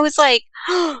 and I was like,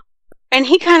 oh, and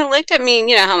he kind of looked at me, and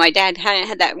you know how my dad kind of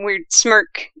had that weird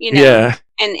smirk, you know. Yeah.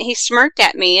 And he smirked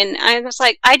at me, and I was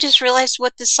like, I just realized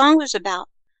what this song was about.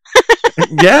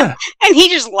 Yeah. And he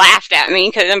just laughed at me,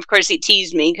 because of course he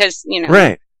teased me, because, you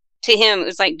know, to him it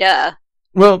was like, duh.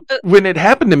 Well, when it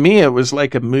happened to me, it was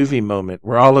like a movie moment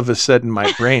where all of a sudden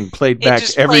my brain played back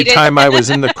every time I was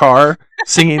in the car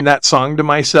singing that song to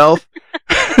myself.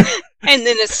 And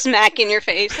then a smack in your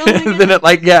face. Oh and then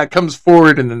it comes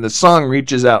forward, and then the song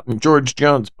reaches out, and George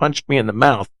Jones punched me in the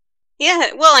mouth.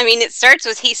 Yeah, well, I mean, it starts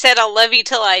with "He said I'll love you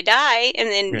till I die," and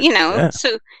then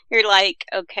so you're like,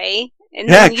 okay, and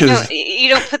then you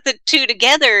don't put the two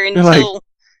together until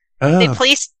they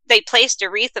placed a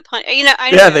wreath upon. You know,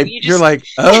 you're like,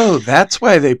 oh, that's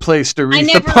why they placed a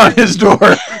wreath upon his door.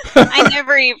 I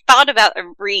never even thought about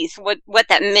a wreath, what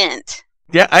that meant.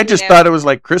 Yeah, I just thought it was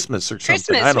like Christmas or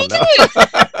something. I don't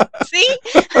know. See?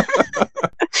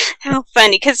 How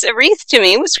funny, because a wreath to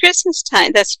me was Christmas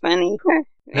time. That's funny.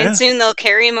 And soon they'll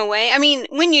carry him away. I mean,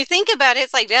 when you think about it,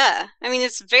 it's like, duh. I mean,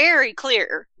 it's very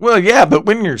clear. Well, yeah, but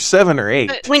when you're 7 or 8.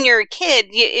 But when you're a kid,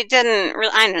 it doesn't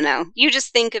really, I don't know. You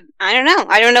just think of, I don't know.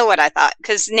 I don't know what I thought.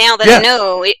 Because now that I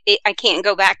know, I can't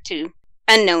go back to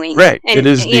unknowing. Right. And, it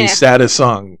is the saddest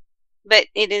song. But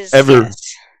it is. Ever.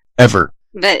 Ever.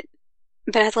 But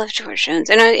I love George Jones.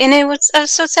 And I was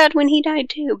so sad when he died,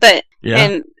 too. But,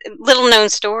 little known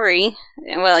story.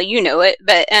 Well, you know it.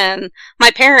 But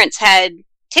my parents had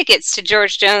tickets to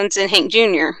George Jones and Hank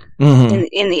Jr. In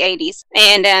the 80s.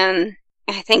 And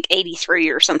I think 83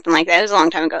 or something like that. It was a long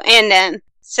time ago. And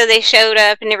so they showed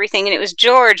up and everything, and it was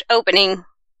George opening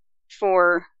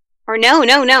for... Or no,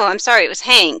 I'm sorry. It was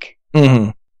Hank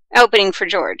opening for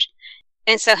George.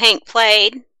 And so Hank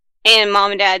played, and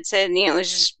Mom and Dad said, it was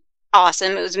just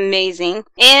awesome. It was amazing.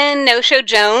 And no-show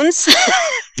Jones.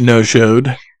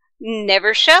 No-showed.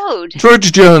 Never showed.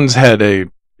 George Jones had a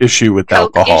issue with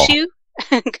Coke alcohol. Issue?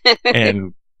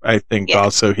 And I think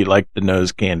also he liked the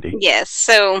nose candy. Yes,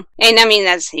 so, and I mean,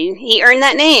 he earned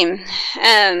that name,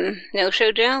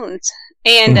 No-Show Jones.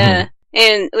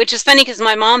 And which is funny because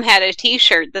my mom had a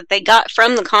t-shirt that they got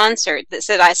from the concert that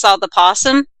said, I saw the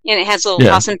possum, and it has little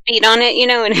possum feet on it,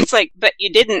 and it's like, but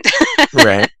you didn't.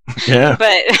 Right, yeah.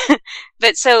 But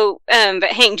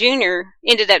Hank Jr.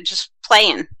 ended up just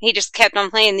playing. He just kept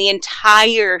on playing the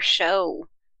entire show,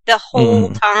 the whole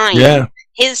time. Yeah.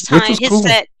 His time, his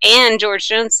set, and George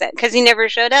Jones' set, because he never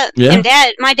showed up. Yeah.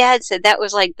 And my dad said that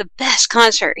was like the best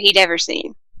concert he'd ever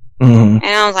seen. And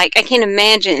I was like, I can't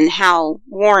imagine how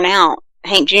worn out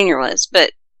Hank Jr. was,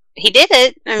 but he did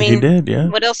it. I mean, he did, yeah.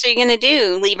 What else are you going to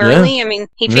do? Leave early? I mean,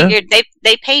 he figured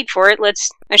they paid for it.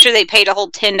 I'm sure they paid a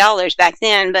whole $10 back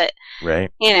then, but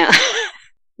right,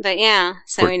 but yeah.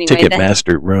 So anyway,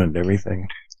 Ticketmaster ruined everything.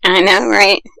 I know,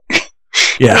 right?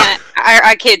 Yeah.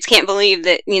 Our kids can't believe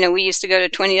that, we used to go to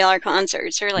 $20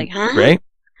 concerts. They're like, huh? Right.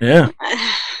 Yeah.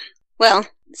 Well,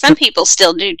 some people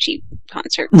still do cheap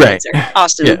concerts. Right. They're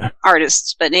awesome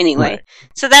artists. But anyway,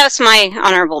 so that was my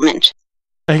honorable mention.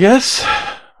 I guess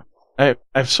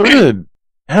I've sort of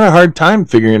had a hard time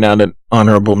figuring out an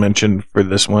honorable mention for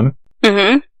this one.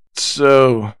 Mm-hmm.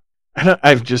 So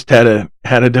I've just had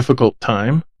a difficult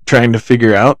time trying to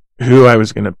figure out who I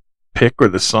was going to pick or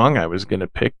the song I was going to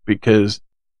pick, because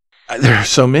there are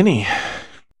so many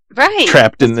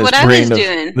trapped in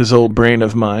this old brain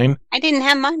of mine. I didn't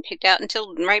have mine picked out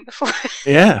until right before.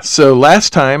 Yeah, so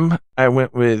last time I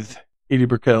went with Edie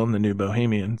Brickell and the New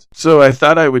Bohemians. So I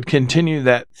thought I would continue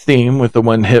that theme with a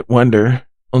one-hit wonder,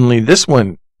 only this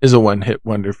one is a one-hit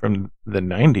wonder from the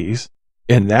 90s,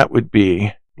 and that would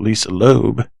be Lisa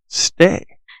Loeb, Stay.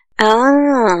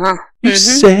 Oh. You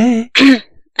say.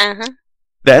 Uh-huh.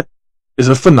 That is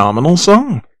a phenomenal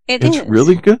song. It's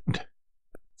really good.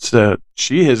 So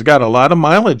she has got a lot of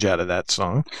mileage out of that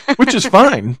song, which is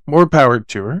fine. More power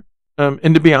to her.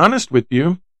 And to be honest with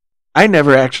you, I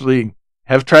never actually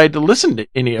have tried to listen to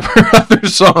any of her other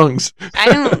songs. I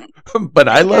don't. But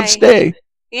I love Stay.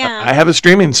 Yeah. I have a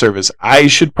streaming service. I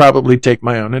should probably take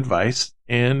my own advice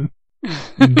and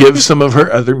give some of her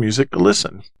other music a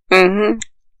listen.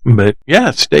 Mm-hmm. But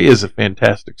yeah, Stay is a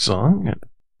fantastic song. And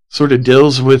sort of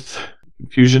deals with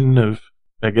confusion of,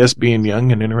 I guess, being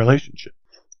young and in a relationship.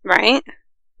 Right.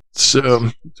 So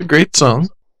it's a great song.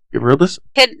 Give her a listen.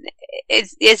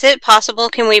 Is it possible?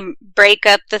 Can we break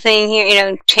up the thing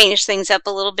here? Change things up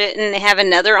a little bit and have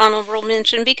another honorable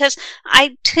mention? Because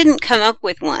I couldn't come up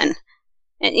with one.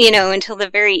 Until the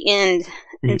very end,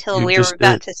 until we were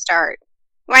about to start.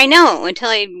 Well, I know, until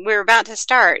we were about to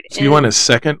start. So you want a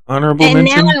second honorable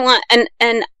mention? And now I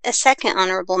want a second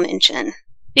honorable mention.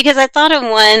 Because I thought of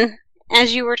one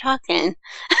as you were talking.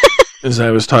 As I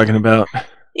was talking about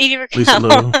Edie Brickell. Lisa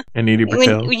Little and Edie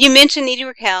Brickell. When you mentioned Edie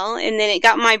Brickell, and then it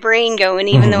got my brain going,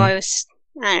 even though I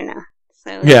don't know.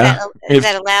 So yeah. Is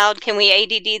that allowed? Can we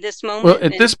ADD this moment? Well,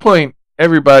 at this point,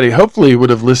 everybody hopefully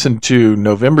would have listened to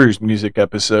November's music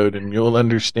episode, and you'll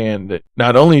understand that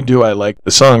not only do I like the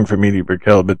song from Edie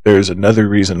Brickell, but there's another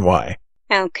reason why.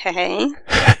 Okay.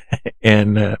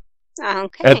 And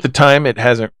okay. At the time, that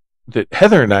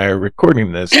Heather and I are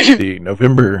recording this, the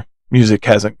November music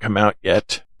hasn't come out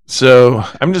yet. So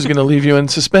I'm just going to leave you in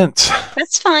suspense.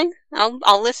 That's fine.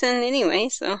 I'll listen anyway,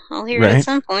 so I'll hear it at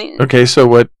some point. Okay, so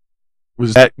what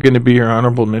was that going to be your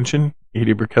honorable mention?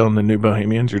 Edie Brickell and the New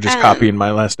Bohemians? You're just copying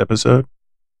my last episode?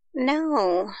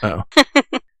 No. Oh.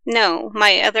 No,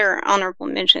 my other honorable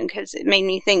mention, because it made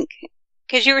me think,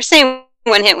 because you were saying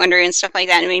one-hit wonder and stuff like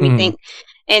that, it made me think,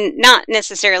 and not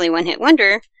necessarily one-hit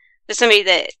wonder, but somebody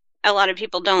that a lot of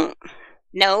people don't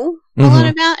know a lot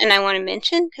about, and I want to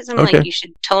mention, because I'm like, you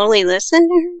should totally listen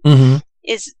to her,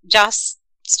 is Joss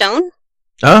Stone.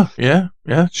 Oh, yeah.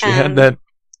 She had that.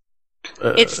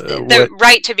 It's the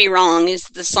Right to Be Wrong is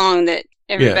the song that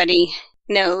everybody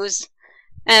knows.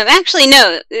 Actually,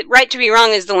 no. Right to Be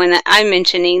Wrong is the one that I'm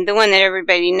mentioning. The one that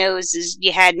everybody knows is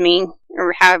You Had Me,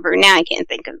 or however. Now I can't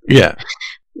think of it. Yeah.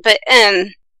 But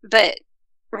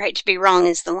Right to Be Wrong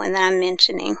is the one that I'm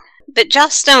mentioning. But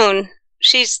Joss Stone,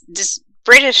 she's just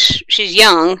British. She's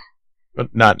young.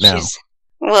 But not now.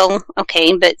 Well,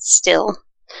 okay, but still.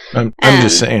 I'm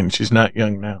just saying, she's not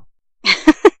young now.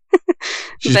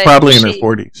 She's probably in her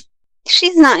 40s.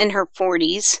 She's not in her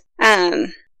 40s.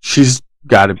 She's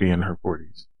got to be in her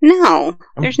 40s. No,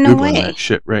 there's no way. That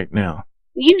shit right now.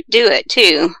 You do it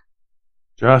too.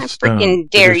 Joss Stone. I freaking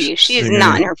dare you. She is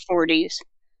not in her 40s.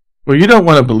 Well, you don't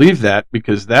want to believe that,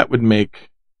 because that would make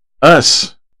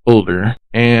us older.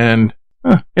 And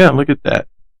yeah, look at that.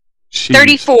 She's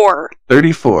 34.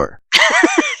 34.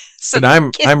 So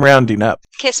but I'm rounding up.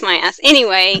 Kiss my ass.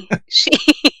 Anyway, she's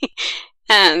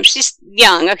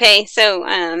young, okay? So,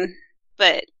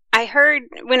 but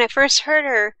when I first heard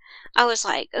her, I was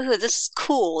like, oh, this is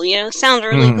cool, sounds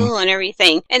really cool and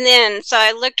everything. And then, so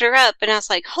I looked her up, and I was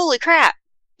like, holy crap.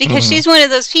 Because she's one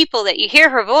of those people that you hear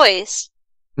her voice.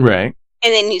 Right.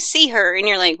 And then you see her, and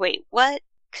you're like, wait, what?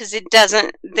 Because they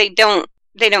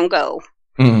don't go.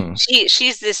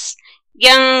 She's this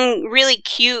young, really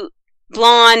cute,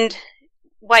 blonde,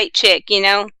 white chick,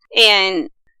 and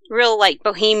real like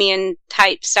bohemian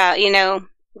type style,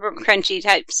 real crunchy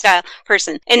type style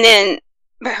person. And then,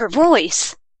 but her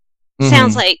voice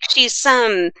sounds like she's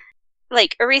some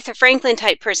like Aretha Franklin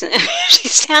type person. She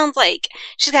sounds like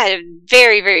she's got a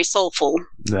very, very soulful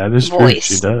voice. True,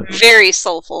 she does. Very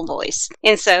soulful voice.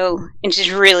 And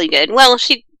she's really good. Well,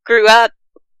 she grew up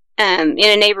in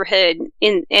a neighborhood,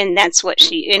 and that's what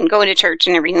and going to church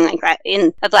and everything like that,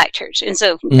 in a black church. And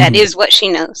so that is what she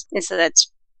knows. And so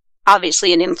that's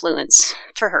obviously an influence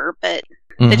for her. But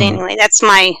anyway, that's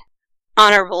my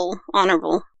honorable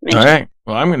mention. All right.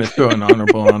 Well, I'm going to throw an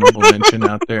honorable mention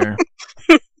out there.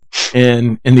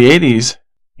 And in the 80s,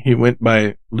 he went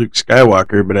by Luke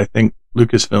Skywalker, but I think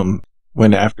Lucasfilm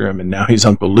went after him, and now he's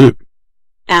Uncle Luke.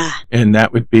 And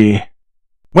that would be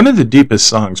one of the deepest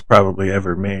songs probably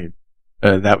ever made.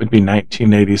 That would be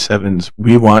 1987's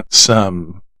We Want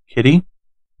Some Kitty.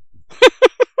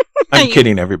 I'm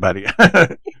kidding, everybody.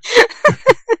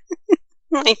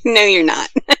 Like, no, you're not.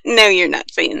 No, you're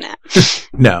not saying that.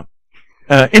 No.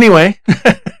 Anyway,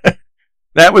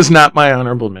 that was not my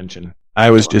honorable mention. I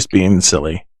was just being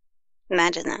silly.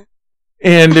 Imagine that.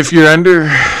 And if you're under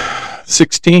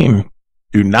 16,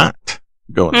 do not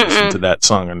go and listen to that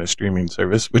song on a streaming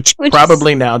service, which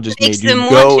probably now just made you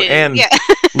go and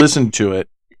listen to it.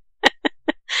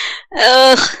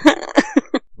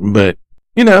 But,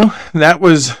 that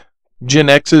was Gen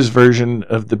X's version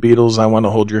of the Beatles' I Want to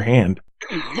Hold Your Hand.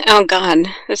 Oh, God.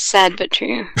 It's sad but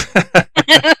true.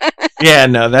 Yeah,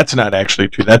 no, that's not actually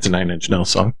true. That's a Nine Inch Nails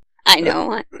song. I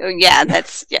know. Yeah,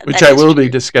 that's... Yeah, Which that I is will true. be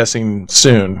discussing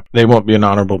soon. They won't be an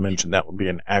honorable mention. That will be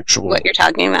an actual... What you're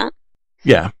talking about.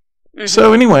 Yeah. Mhm.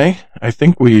 So anyway, I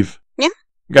think we've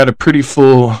got a pretty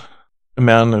full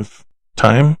amount of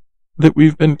time that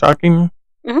we've been talking.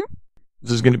 Mhm.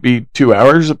 This is going to be 2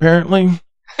 hours, apparently.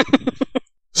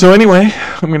 So anyway,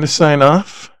 I'm going to sign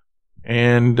off.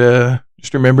 And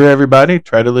just remember, everybody,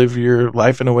 try to live your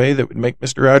life in a way that would make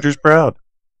Mr. Rogers proud.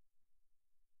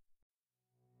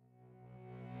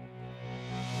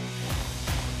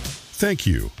 Thank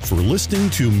you for listening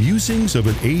to Musings of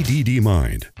an ADD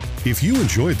Mind. If you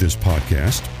enjoyed this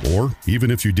podcast, or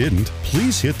even if you didn't,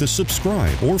 please hit the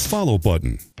subscribe or follow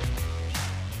button.